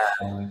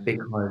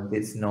 Because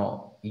it's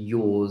not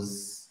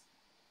yours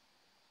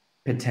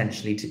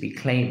potentially to be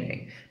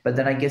claiming. But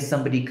then I guess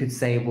somebody could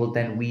say, well,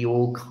 then we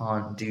all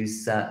can't do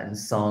certain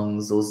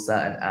songs or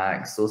certain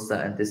acts or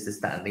certain this,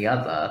 that, and the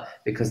other,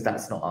 because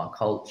that's not our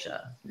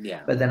culture.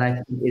 Yeah. But then I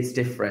think it's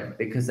different,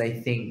 because I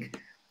think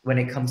when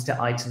it comes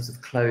to items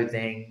of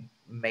clothing,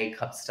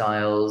 makeup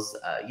styles,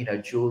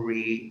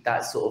 jewelry,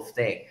 that sort of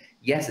thing,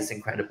 yes, it's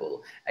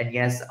incredible. And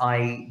yes,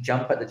 I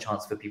jump at the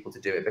chance for people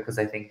to do it, because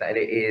I think that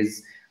it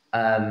is,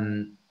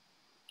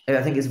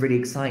 I think it's really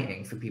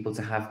exciting for people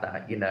to have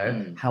that,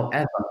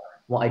 However,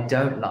 what I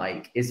don't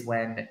like is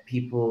when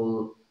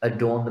people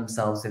adorn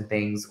themselves in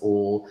things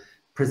or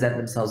present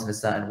themselves in a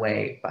certain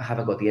way, but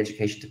haven't got the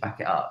education to back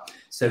it up.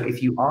 So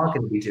if you are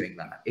going to be doing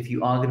that, if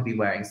you are going to be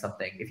wearing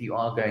something, if you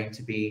are going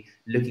to be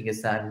looking a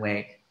certain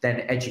way,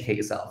 then educate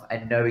yourself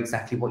and know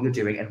exactly what you're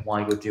doing and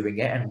why you're doing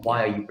it, and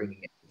why are you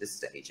bringing it to this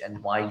stage,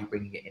 and why are you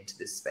bringing it into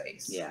this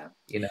space. Yeah.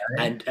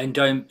 And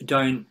don't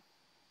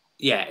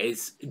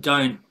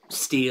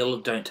steal,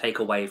 don't take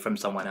away from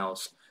someone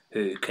else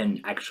who can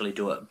actually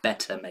do it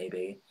better,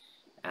 maybe.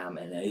 And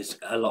there's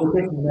a lot.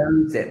 It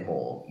knows it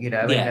more, it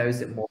knows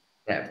it more.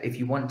 If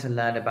you want to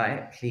learn about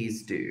it,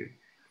 please do.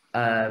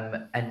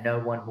 And no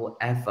one will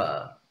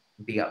ever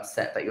be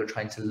upset that you're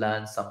trying to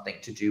learn something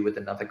to do with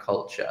another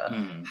culture.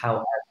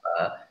 However,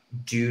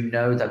 do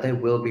know that there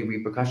will be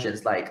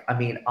repercussions.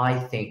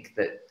 I think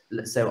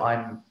that, so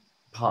I'm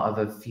part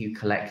of a few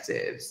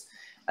collectives,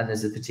 and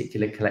there's a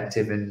particular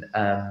collective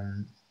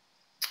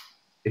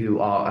who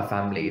are a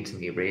family to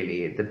me,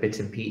 really, the Bit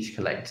and Peach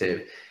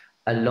Collective.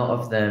 A lot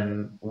of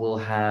them will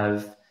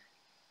have,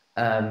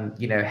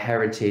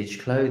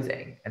 heritage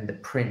clothing and the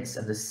prints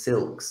and the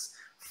silks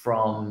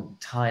from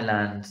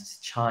Thailand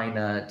to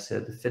China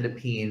to the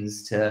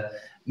Philippines to,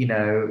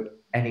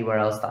 anywhere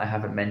else that I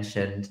haven't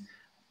mentioned.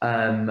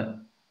 And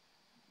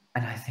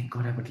I think,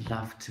 God, I would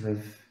love to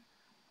have,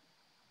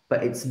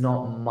 but it's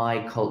not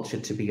my culture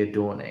to be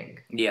adorning.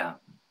 Yeah.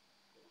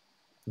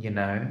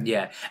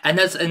 Yeah. And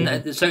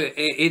so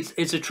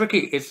it's a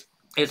tricky,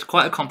 it's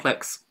quite a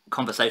complex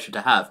conversation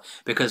to have,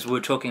 because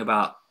we're talking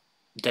about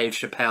Dave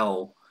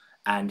Chappelle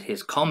and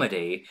his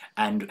comedy,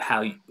 and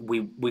how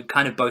we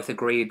kind of both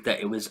agreed that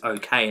it was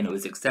okay and it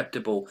was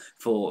acceptable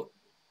for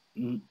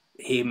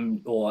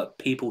him or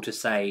people to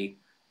say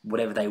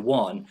whatever they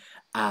want,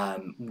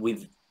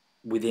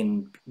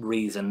 within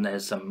reason.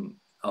 There's some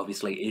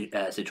obviously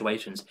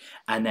situations,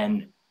 and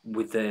then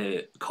with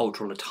the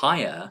cultural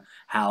attire,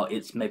 how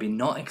it's maybe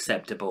not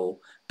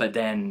acceptable, but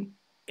then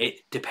it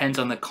depends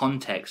on the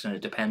context and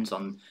it depends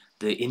on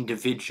the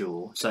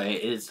individual. So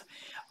it is,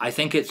 I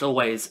think it's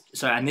always,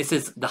 so, and this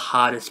is the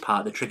hardest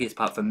part, the trickiest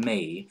part for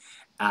me,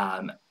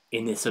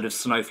 in this sort of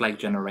snowflake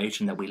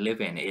generation that we live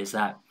in, is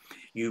that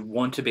you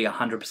want to be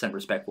 100%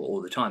 respectful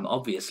all the time,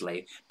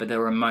 obviously, but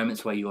there are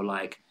moments where you're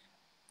like,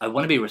 I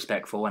want to be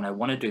respectful and I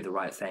want to do the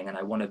right thing and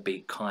I want to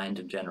be kind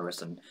and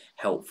generous and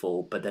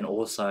helpful, but then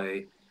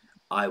also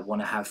I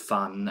want to have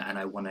fun and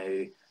I want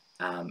to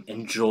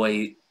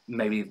enjoy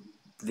maybe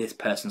this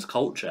person's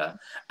culture.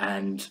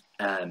 And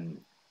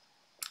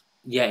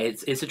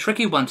it's a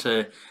tricky one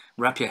to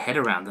wrap your head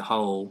around, the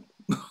whole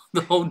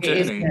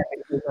journey.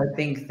 I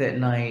think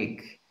that,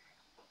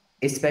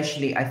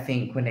 especially I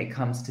think when it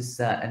comes to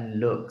certain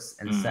looks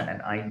and certain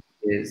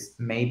ideas,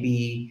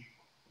 maybe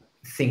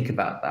think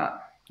about that.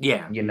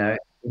 Yeah.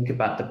 Think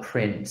about the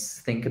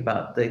prints, think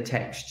about the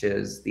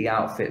textures, the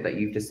outfit that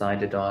you've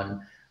decided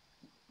on,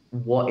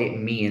 what it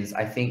means.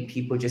 I think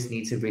people just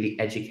need to really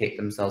educate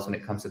themselves when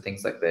it comes to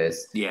things like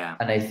this. Yeah.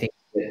 And I think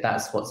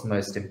that's what's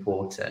most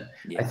important.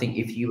 I think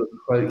if you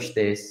approach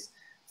this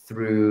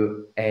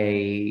through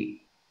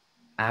a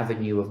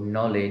avenue of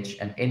knowledge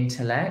and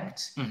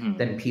intellect,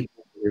 then people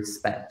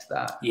respect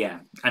that. Yeah,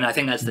 and I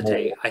think that's the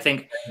thing. I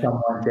think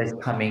someone just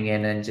coming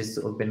in and just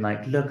sort of been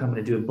like, look, I'm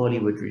going to do a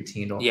Bollywood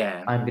routine, or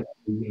I'm going to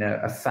do,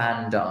 a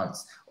fan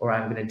dance, or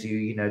I'm going to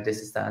do,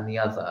 this, that, and the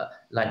other.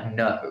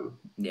 No.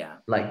 Yeah.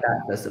 That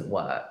doesn't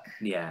work.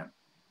 Yeah.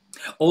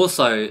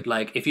 Also,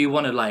 if you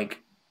want to, like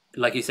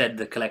you said,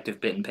 the collective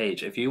Bit and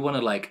Peach, if you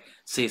want to,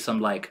 see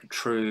some,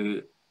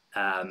 true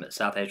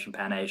South Asian,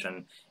 Pan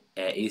Asian,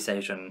 East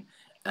Asian,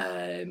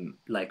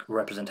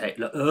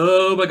 representation,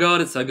 oh my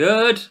God, it's so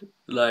good.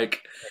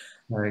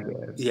 Very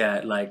good.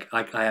 Yeah,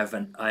 I have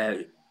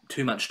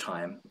too much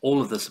time,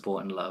 all of the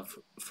support and love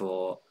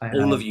for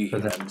all of you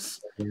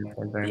humans.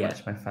 Very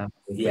much my family.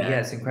 Yeah,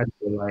 it's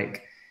incredible.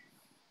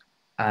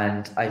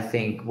 And I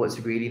think what's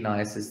really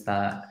nice is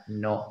that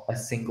not a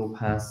single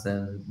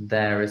person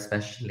there,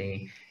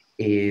 especially,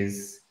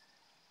 is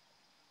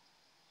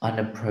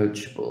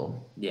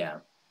unapproachable. Yeah.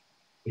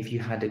 If you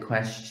had a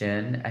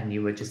question and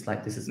you were just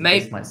like, this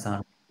might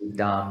sound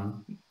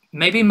dumb.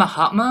 Maybe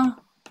Mahatma?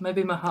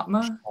 Maybe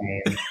Mahatma?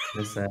 And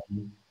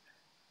listen,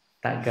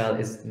 that girl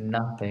is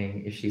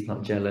nothing if she's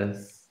not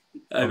jealous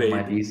I of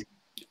my mean, beauty.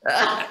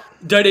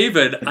 don't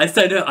even. I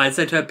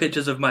sent her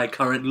pictures of my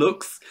current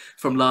looks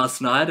from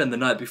last night and the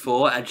night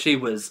before, and she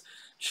was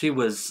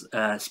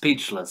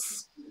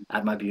speechless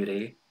at my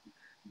beauty.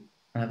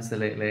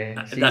 Absolutely.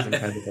 She's That,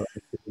 incredible.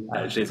 she's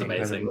Absolutely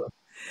amazing. incredible.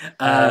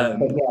 But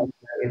Um, yeah,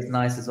 it's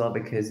nice as well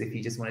because if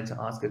you just wanted to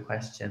ask a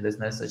question, there's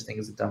no such thing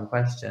as a dumb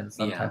question. Yeah.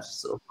 Sometimes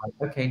it's sort of like,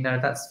 okay, no,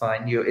 that's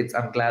fine.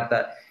 I'm glad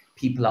that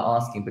people are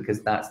asking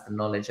because that's the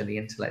knowledge and the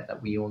intellect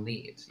that we all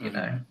need, you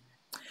know?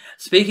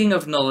 Speaking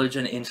of knowledge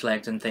and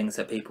intellect and things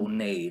that people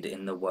need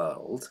in the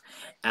world,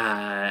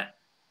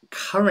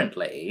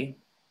 currently,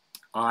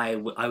 I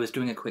was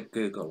doing a quick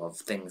Google of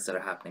things that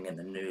are happening in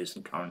the news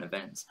and current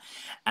events,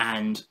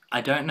 and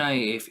I don't know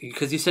if,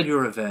 because you said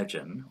you're a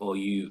virgin or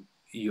you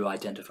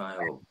identify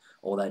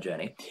or that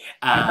journey.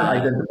 I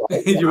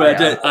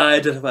I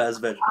identify as a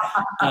virgin.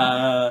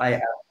 I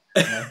am.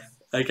 Yes.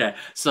 Okay,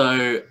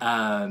 so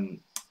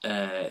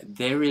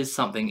there is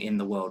something in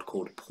the world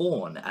called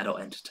porn, adult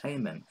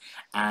entertainment,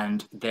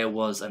 and there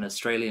was an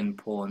Australian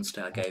porn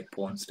star, gay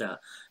porn star,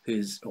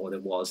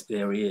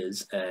 there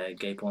is a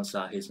gay porn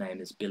star whose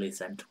name is Billy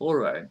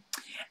Santoro,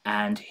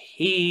 and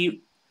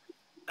he,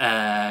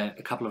 a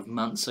couple of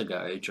months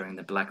ago during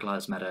the Black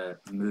Lives Matter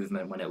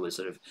movement, when it was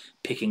sort of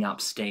picking up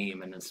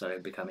steam and it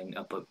started becoming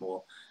a bit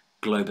more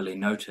globally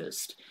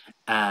noticed,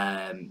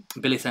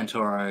 Billy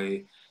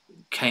Santoro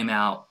came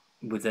out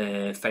with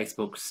a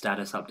Facebook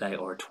status update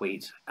or a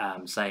tweet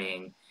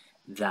saying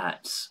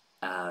that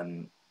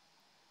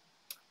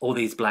all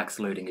these black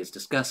saluting is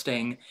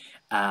disgusting.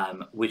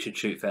 We should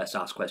shoot first,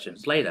 ask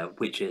questions later,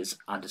 which is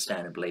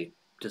understandably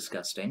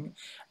disgusting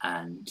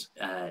and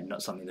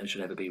not something that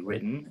should ever be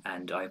written.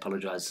 And I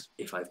apologise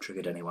if I've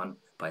triggered anyone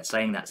by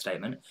saying that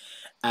statement.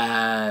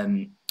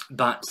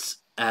 But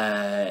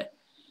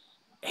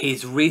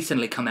he's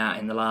recently come out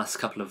in the last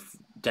couple of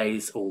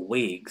days or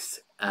weeks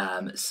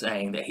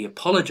saying that he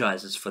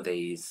apologizes for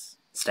these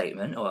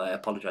statement, or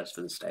apologized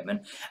for the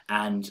statement,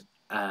 and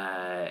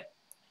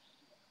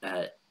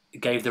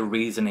gave the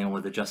reasoning or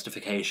the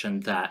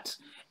justification that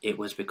it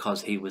was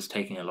because he was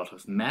taking a lot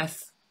of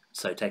meth,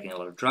 so taking a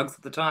lot of drugs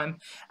at the time,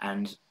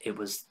 and it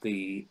was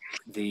the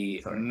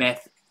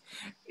meth.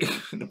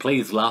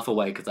 Please laugh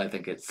away because I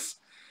think it's.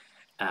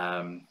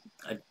 It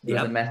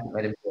was a meth that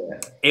made him do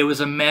it. It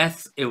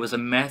was a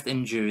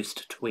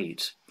meth-induced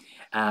tweet.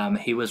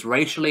 He was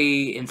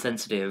racially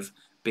insensitive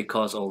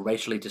or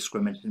racially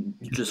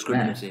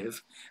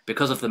discriminative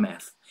because of the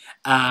meth.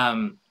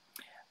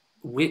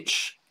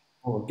 Which,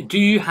 do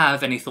you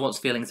have any thoughts,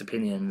 feelings,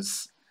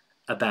 opinions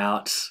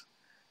about?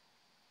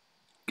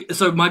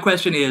 So my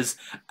question is,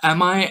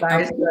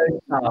 That is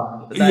so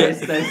dumb. That is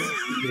so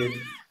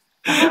stupid.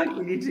 How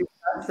can you do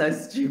that? So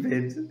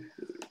stupid.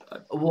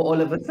 All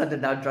of a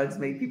sudden now drugs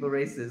make people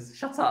racist.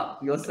 Shut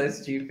up. You're so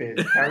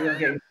stupid. Carry on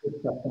getting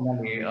for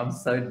money. I'm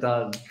so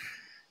done.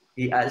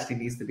 He actually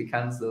needs to be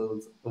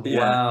cancelled. Yeah.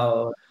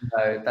 Wow.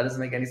 No, that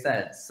doesn't make any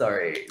sense.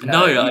 Sorry.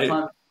 No, you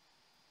can't.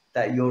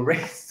 That your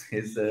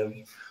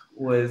racism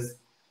was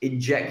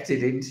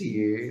injected into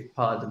you,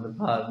 pardon the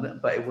pun,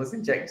 but it was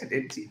injected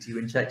into you. Do you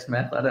inject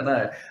meth? I don't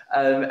know.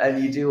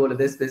 And you do all of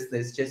this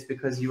business just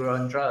because you were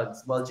on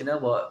drugs. Well, do you know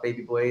what,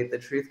 baby boy? The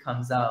truth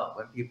comes out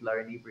when people are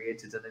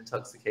inebriated and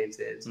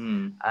intoxicated.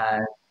 And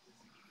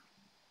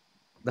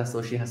that's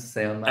all she has to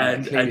say on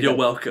that. And you're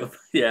welcome.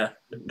 Yeah.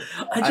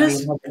 I mean, have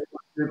you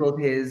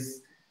Googled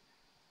his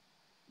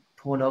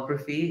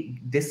pornography,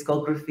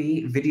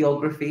 discography,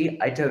 videography?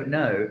 I don't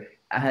know.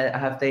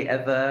 Have they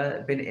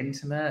ever been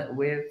intimate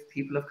with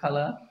people of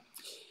color?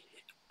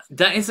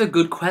 That is a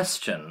good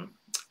question,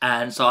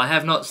 and so I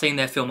have not seen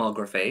their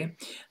filmography.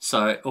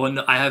 So,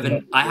 I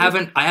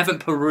haven't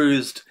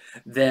perused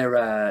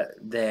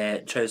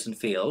their chosen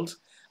field.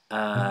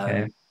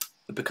 Okay.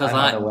 Because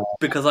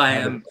I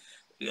am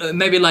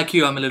maybe like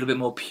you, I'm a little bit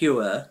more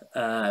pure.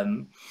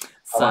 I'm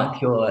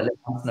pure.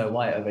 Let's Snow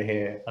White over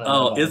here.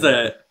 Is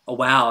it? Oh,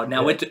 wow.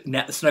 Now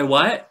Snow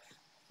White.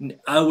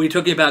 Are we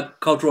talking about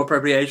cultural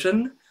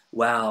appropriation?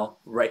 Wow.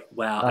 Right.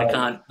 Wow. I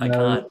can't.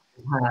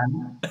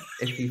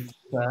 If you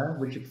prefer,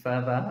 would you prefer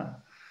that?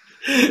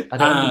 I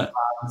don't know.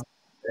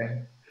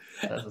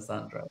 That's a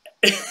soundtrack.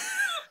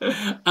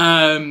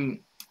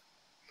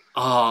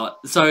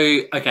 So,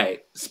 okay.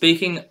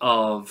 Speaking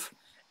of,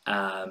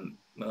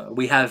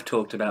 we have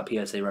talked about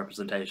POC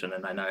representation,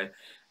 and I know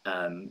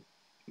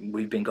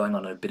we've been going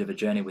on a bit of a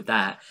journey with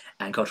that,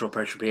 and cultural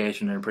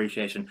appropriation and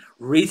appreciation.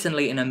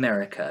 Recently in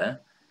America,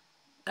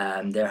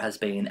 there has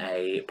been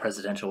a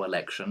presidential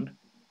election,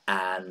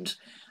 and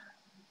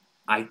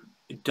I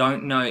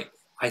don't know,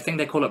 I think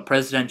they call it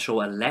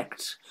presidential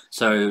elect,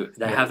 so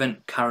they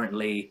haven't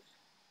currently,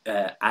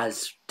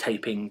 as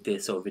taping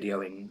this or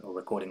videoing or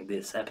recording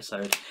this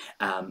episode,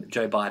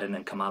 Joe Biden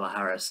and Kamala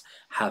Harris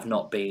have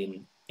not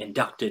been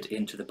inducted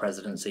into the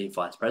presidency,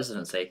 vice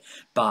presidency,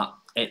 but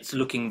it's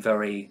looking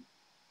very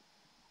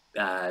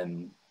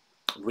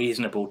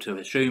reasonable to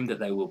assume that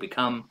they will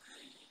become.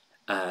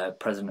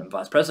 president and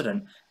vice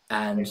president.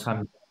 And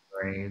Come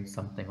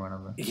something or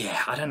another.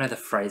 yeah, I don't know the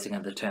phrasing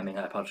and the terming.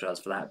 I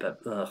apologize for that, but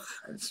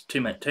it's too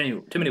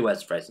many words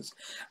and phrases.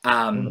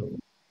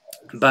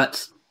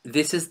 But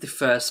this is the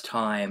first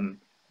time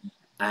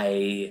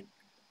a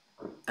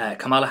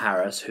Kamala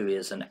Harris, who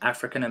is an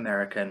African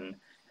American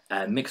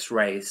mixed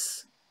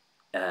race,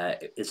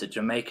 is a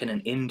Jamaican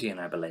and Indian,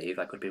 I believe.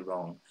 I could be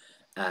wrong.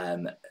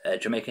 A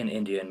Jamaican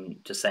Indian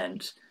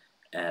descent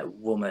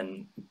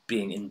woman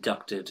being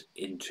inducted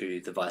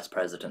into the vice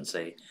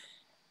presidency.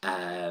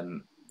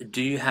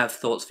 Do you have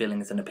thoughts,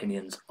 feelings, and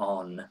opinions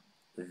on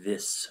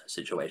this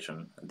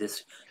situation,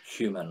 this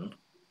human?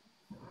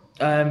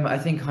 I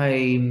think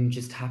I'm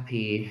just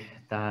happy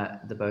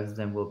that the both of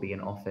them will be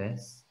in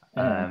office.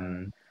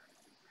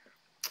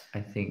 I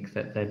think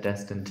that they're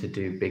destined to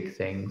do big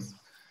things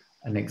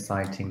and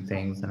exciting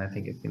things, and I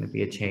think it's going to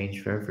be a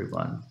change for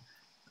everyone.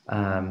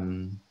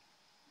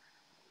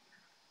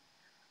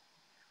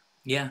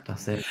 Yeah,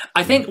 that's it.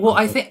 I think. Well,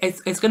 I think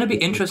it's going to be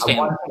interesting.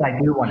 One thing I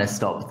do want to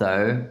stop,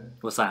 though.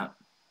 What's that?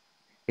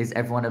 Is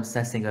everyone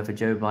obsessing over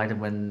Joe Biden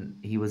when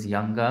he was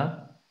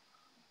younger?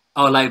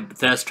 Oh, like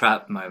thirst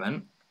trap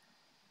moment.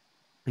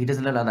 He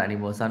doesn't look like that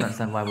anymore, so I don't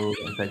understand why we're all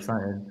so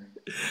excited.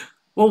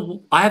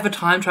 Well, I have a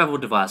time travel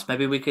device.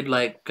 Maybe we could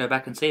like go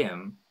back and see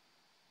him.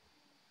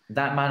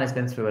 That man has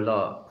been through a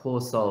lot.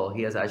 Poor soul.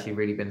 He has actually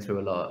really been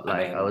through a lot.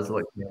 Like I was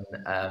watching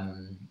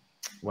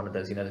one of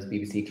those, those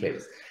BBC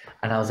clips,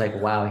 and I was like,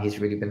 wow, he's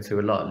really been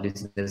through a lot,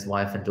 losing his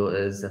wife and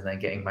daughters, and then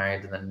getting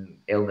married, and then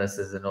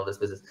illnesses and all this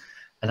business.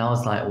 And I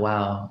was like,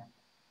 wow.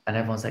 And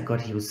everyone's like,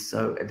 God, he was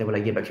so. They were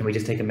like, yeah, but can we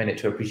just take a minute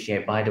to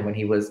appreciate Biden when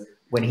he was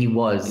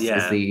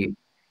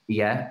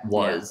Yeah.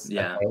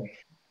 Okay.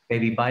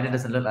 Baby, Biden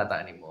doesn't look like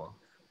that anymore.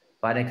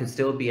 Biden could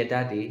still be a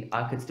daddy.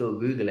 I could still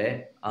Google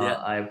it.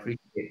 I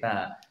appreciate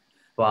that.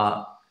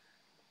 But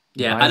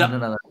yeah, I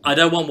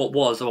don't want what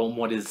was. I want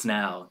what is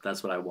now.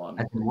 That's what I want.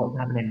 What's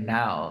happening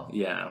now?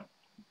 Yeah.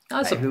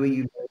 Like, who are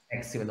you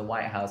next to in the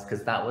White House?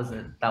 Because that was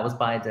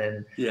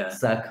Biden. Yeah.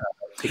 Circa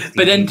 60.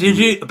 But then did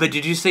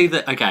you see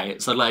that?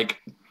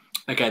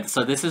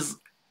 So this is.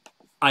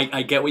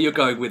 I get where you're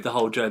going with the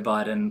whole Joe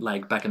Biden,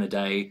 like back in the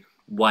day.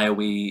 Why are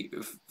we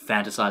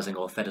fantasizing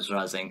or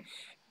fetishizing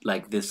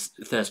like this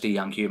thirsty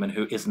young human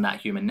who isn't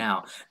that human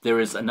now? There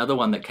is another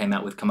one that came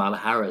out with Kamala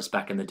Harris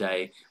back in the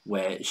day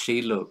where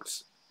she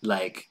looked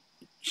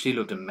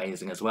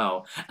amazing as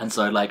well. And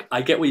so like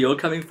I get where you're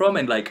coming from,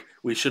 and like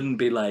we shouldn't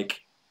be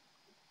like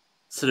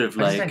sort of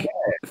like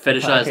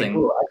fetishizing. Okay,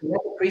 cool. I can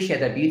appreciate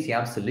their beauty,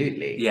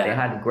 absolutely. Yeah. They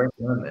had great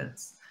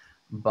moments.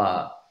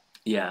 But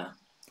yeah.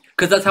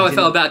 Because that's how I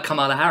felt about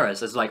Kamala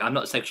Harris. It's like, I'm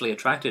not sexually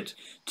attracted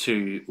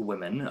to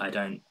women.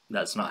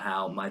 That's not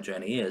how my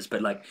journey is.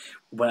 But like,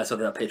 when I saw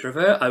that picture of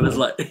her, I was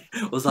like,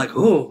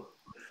 oh,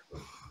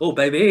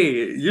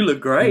 baby, you look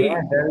great.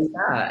 Yeah, there is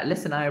that.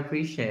 Listen, I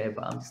appreciate it,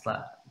 but I'm just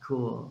like,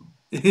 cool.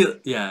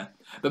 Yeah.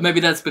 But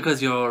maybe that's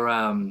because you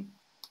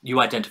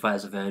identify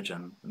as a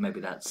virgin. Maybe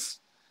that's...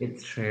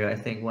 It's true. I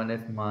think one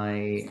of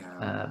my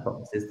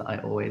boxes that I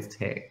always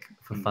tick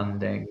for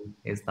funding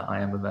is that I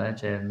am a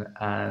virgin.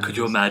 And... Could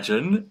you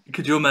imagine?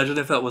 Could you imagine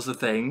if that was a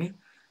thing?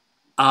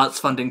 Arts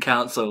Funding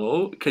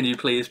Council, can you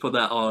please put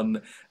that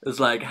on? It's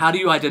like, how do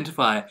you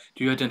identify?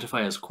 Do you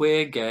identify as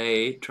queer,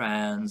 gay,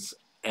 trans,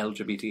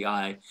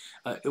 LGBTI?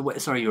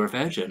 Sorry, you're a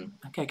virgin.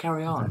 Okay,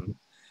 carry on.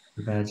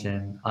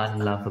 Virgin,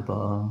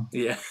 unlovable.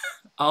 Yeah.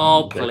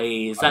 Oh,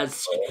 please.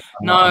 That's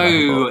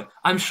no.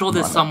 I'm sure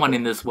there's someone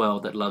in this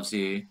world that loves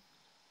you.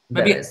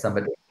 Maybe it's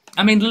somebody.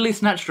 I mean, Lily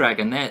Snatch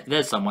Dragon.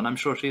 There's someone. I'm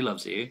sure she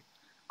loves you.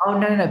 Oh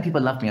no!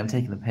 People love me. I'm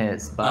taking the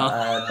piss, but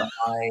I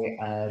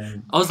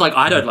was like,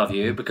 I don't love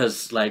you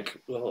because, like,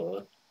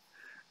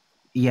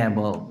 yeah.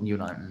 Well, you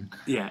know.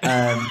 Yeah.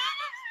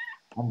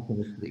 I'm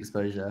finished with the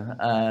exposure.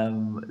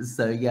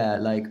 So yeah,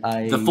 like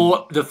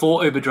the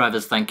four Uber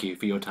drivers. Thank you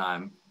for your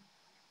time.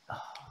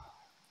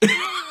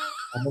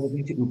 I've never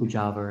been to Uber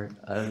Java.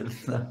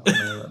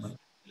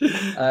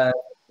 Yeah,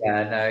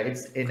 no,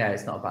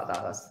 it's not about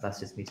that. That's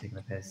just me taking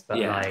the piss. But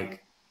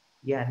like,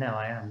 yeah, no,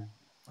 I'm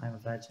a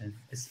virgin.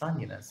 It's fun,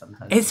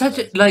 sometimes. It's such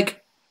a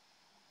like.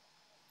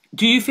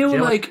 Do you feel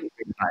like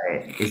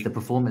is the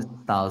performance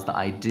styles that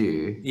I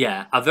do?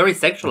 Yeah, are very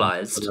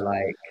sexualized. They're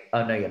like,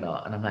 oh no, you're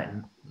not, and I'm like,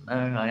 no,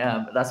 I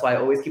am. But that's why I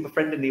always keep a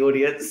friend in the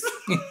audience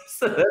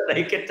so that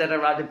they can turn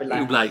around and be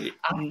like,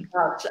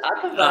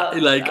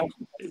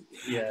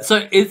 yeah.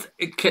 So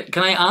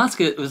can I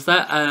ask it? Was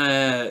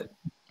that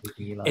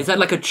is that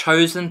like a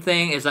chosen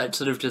thing? Is that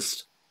sort of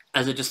just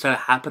as it just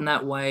happened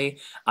that way?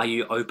 Are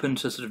you open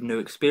to sort of new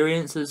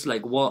experiences?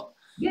 Like what?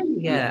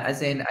 Yeah.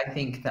 As in, I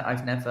think that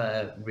I've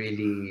never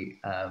really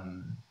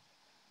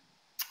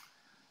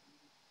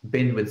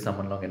been with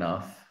someone long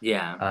enough.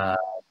 Yeah.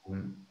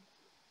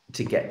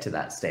 To get to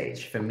that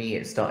stage. For me,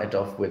 it started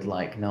off with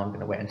like, no, I'm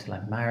going to wait until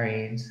I'm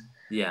married.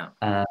 Yeah.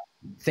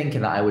 Thinking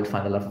that I would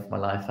find the love of my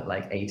life at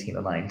like 18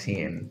 or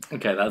 19.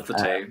 Okay, that's the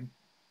two.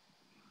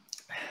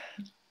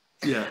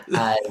 Yeah.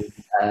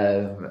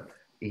 And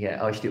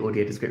yeah, I should do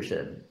audio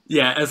description.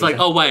 Yeah, it's like,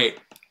 oh wait,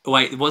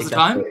 what's the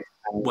time?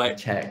 Wait,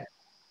 check.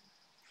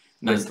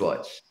 Just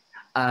watch.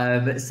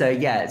 So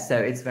yeah, so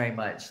it's very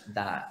much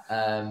that.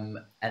 And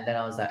then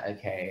I was like,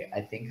 okay,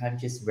 I think I'm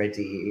just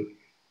ready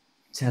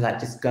to like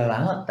just go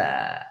out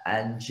there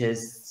and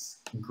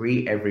just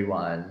greet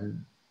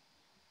everyone,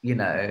 you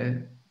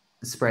know,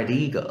 spread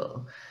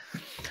eagle.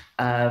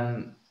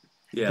 Then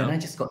I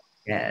just got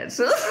scared.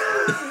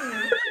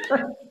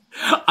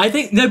 I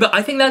think but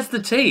I think that's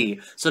the tea.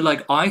 So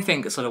like, I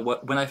think sort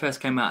of when I first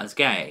came out as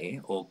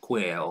gay or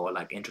queer or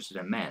like interested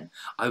in men,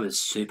 I was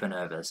super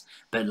nervous.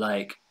 But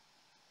like,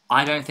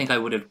 I don't think I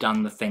would have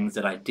done the things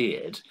that I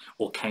did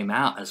or came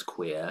out as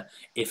queer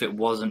if it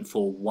wasn't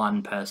for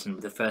one person,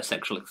 the first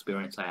sexual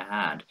experience I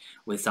had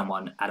with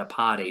someone at a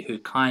party who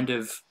kind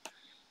of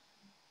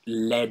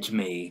led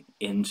me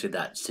into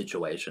that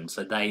situation.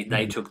 So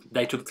they took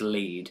the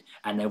lead,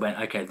 and they went,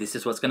 okay, this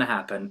is what's going to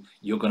happen.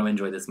 You're going to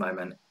enjoy this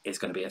moment. It's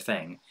going to be a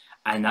thing.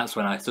 And that's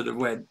when I sort of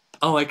went,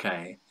 oh,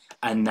 okay.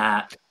 And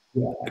that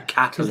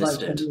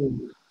catalysted.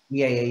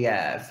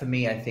 Yeah. For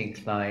me, I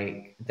think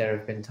like there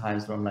have been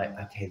times where I'm like,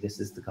 okay,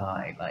 this is the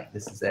guy, like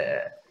this is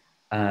it.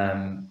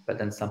 But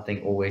then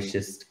something always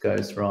just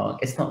goes wrong.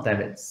 It's not them.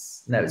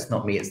 It's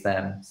not me. It's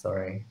them.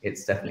 Sorry,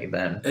 it's definitely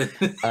them.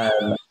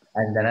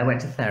 And then I went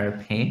to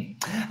therapy,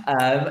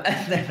 and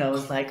then I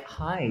was like,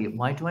 hi,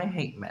 why do I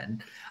hate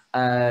men?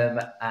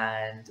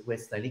 And we're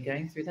slowly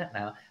going through that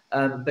now.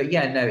 But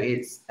yeah, no,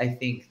 I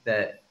think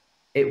that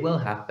it will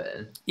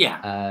happen.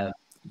 Yeah.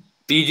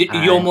 But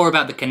you're more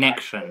about the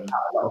connection. A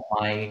lot of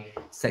my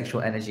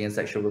sexual energy and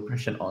sexual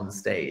repression on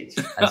stage.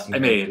 I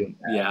mean,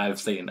 yeah, I've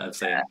seen.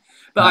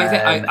 But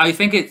I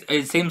think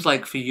it seems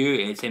like for you,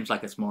 it seems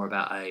like it's more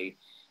about a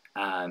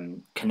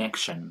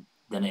connection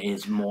than it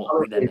is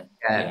more. Because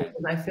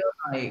I feel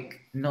like,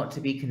 not to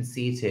be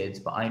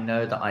conceited, but I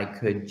know that I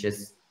could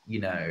just,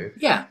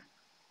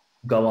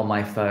 go on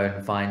my phone,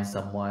 find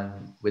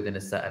someone within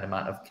a certain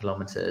amount of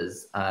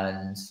kilometers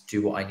and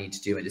do what I need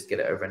to do and just get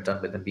it over and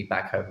done with and be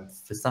back home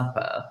for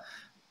supper.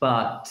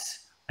 But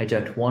I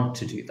don't want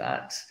to do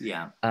that.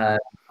 Yeah.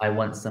 I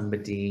want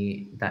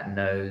somebody that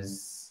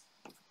knows,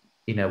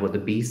 what the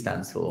B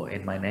stands for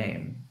in my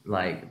name.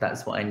 Like,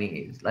 that's what I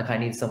need. Like, I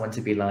need someone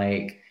to be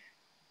like,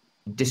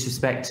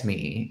 disrespect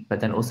me,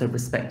 but then also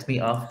respect me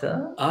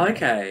after.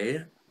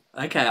 Okay.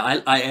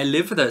 I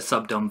live for those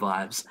subdom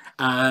vibes.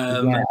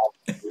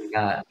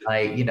 Yeah,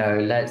 like,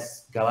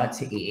 let's go out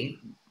to eat.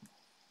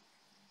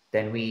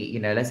 Then we,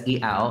 let's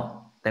eat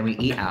out. Then we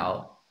eat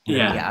out. And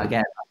then we eat out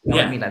again. You know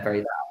what I mean? Like,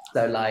 very loud.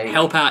 So like,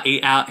 help out,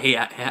 eat out,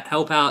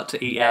 help out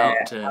to eat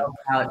out. Help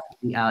out,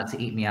 to eat out,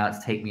 to eat me out, to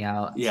take me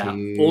out. Yeah,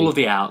 all of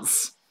the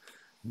outs.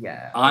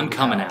 Yeah, I'm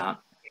coming out.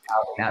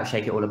 Out,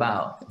 shake it all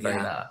about.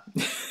 Very loud.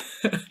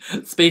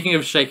 Speaking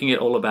of shaking it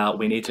all about,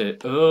 we need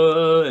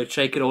to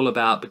shake it all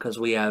about because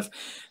we have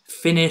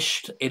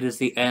finished. It is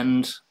the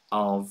end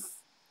of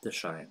the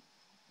show.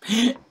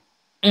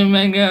 Oh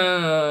my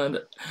god.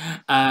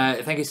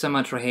 Thank you so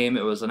much, Raheem.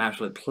 It was an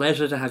absolute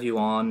pleasure to have you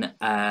on.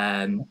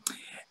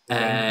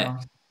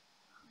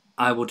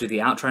 I will do the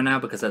outro now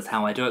because that's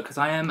how I do it, because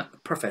I am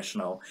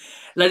professional.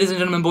 Ladies and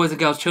gentlemen, boys and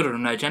girls, children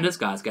of no genders,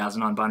 guys, gals,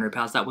 and non-binary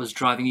pals, that was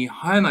Driving You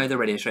Homo, the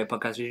radio show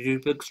podcast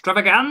YouTube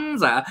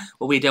extravaganza,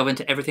 where we delve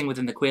into everything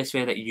within the queer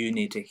sphere that you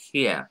need to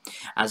hear.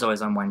 As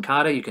always, I'm Wayne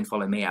Carter. You can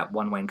follow me at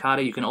Wayne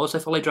Carter. You can also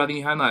follow Driving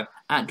You Homo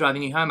at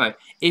Driving You Homo.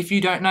 If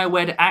you don't know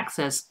where to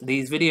access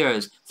these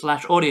videos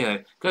 / audio,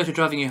 go to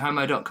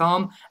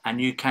drivingyouhomo.com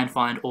and you can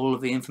find all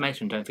of the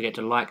information. Don't forget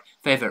to like,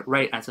 favorite,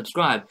 rate, and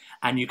subscribe.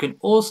 And you can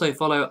also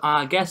follow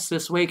our guests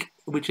this week,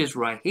 which is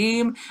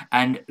Raheem,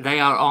 and they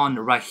are on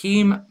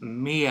Raheem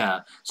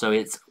Mir. So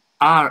it's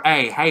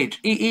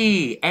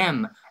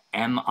RAHEEMMIR.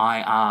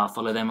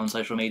 Follow them on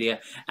social media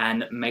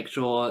and make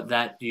sure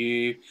that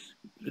you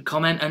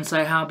comment and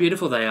say how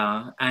beautiful they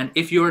are. And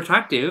if you're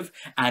attractive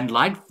and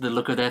like the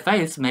look of their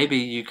face, maybe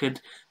you could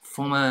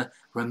form a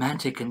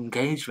romantic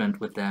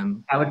engagement with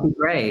them. That would be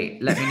great.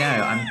 Let me know.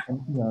 I'm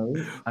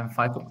 28. I'm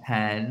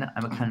 5'10".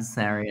 I'm a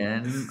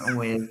Cancerian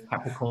with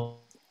Capricorn.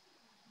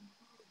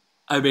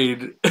 I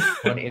mean,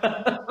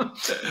 I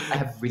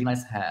have really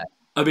nice hair.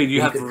 I mean,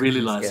 you have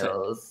really nice hair.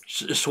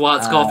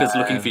 Schwarzkopf is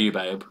looking for you,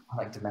 babe. I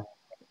like domestic.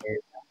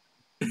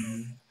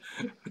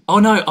 Oh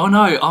no!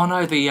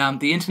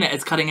 The internet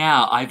is cutting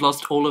out. I've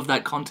lost all of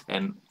that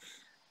content.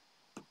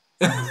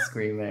 I'm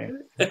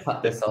screaming.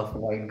 Cut this off,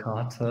 Wayne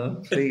Carter,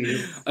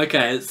 please.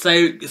 Okay,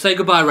 so say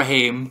goodbye,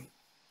 Raheem.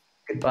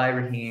 Goodbye,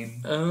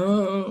 Raheem.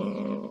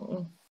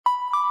 Oh.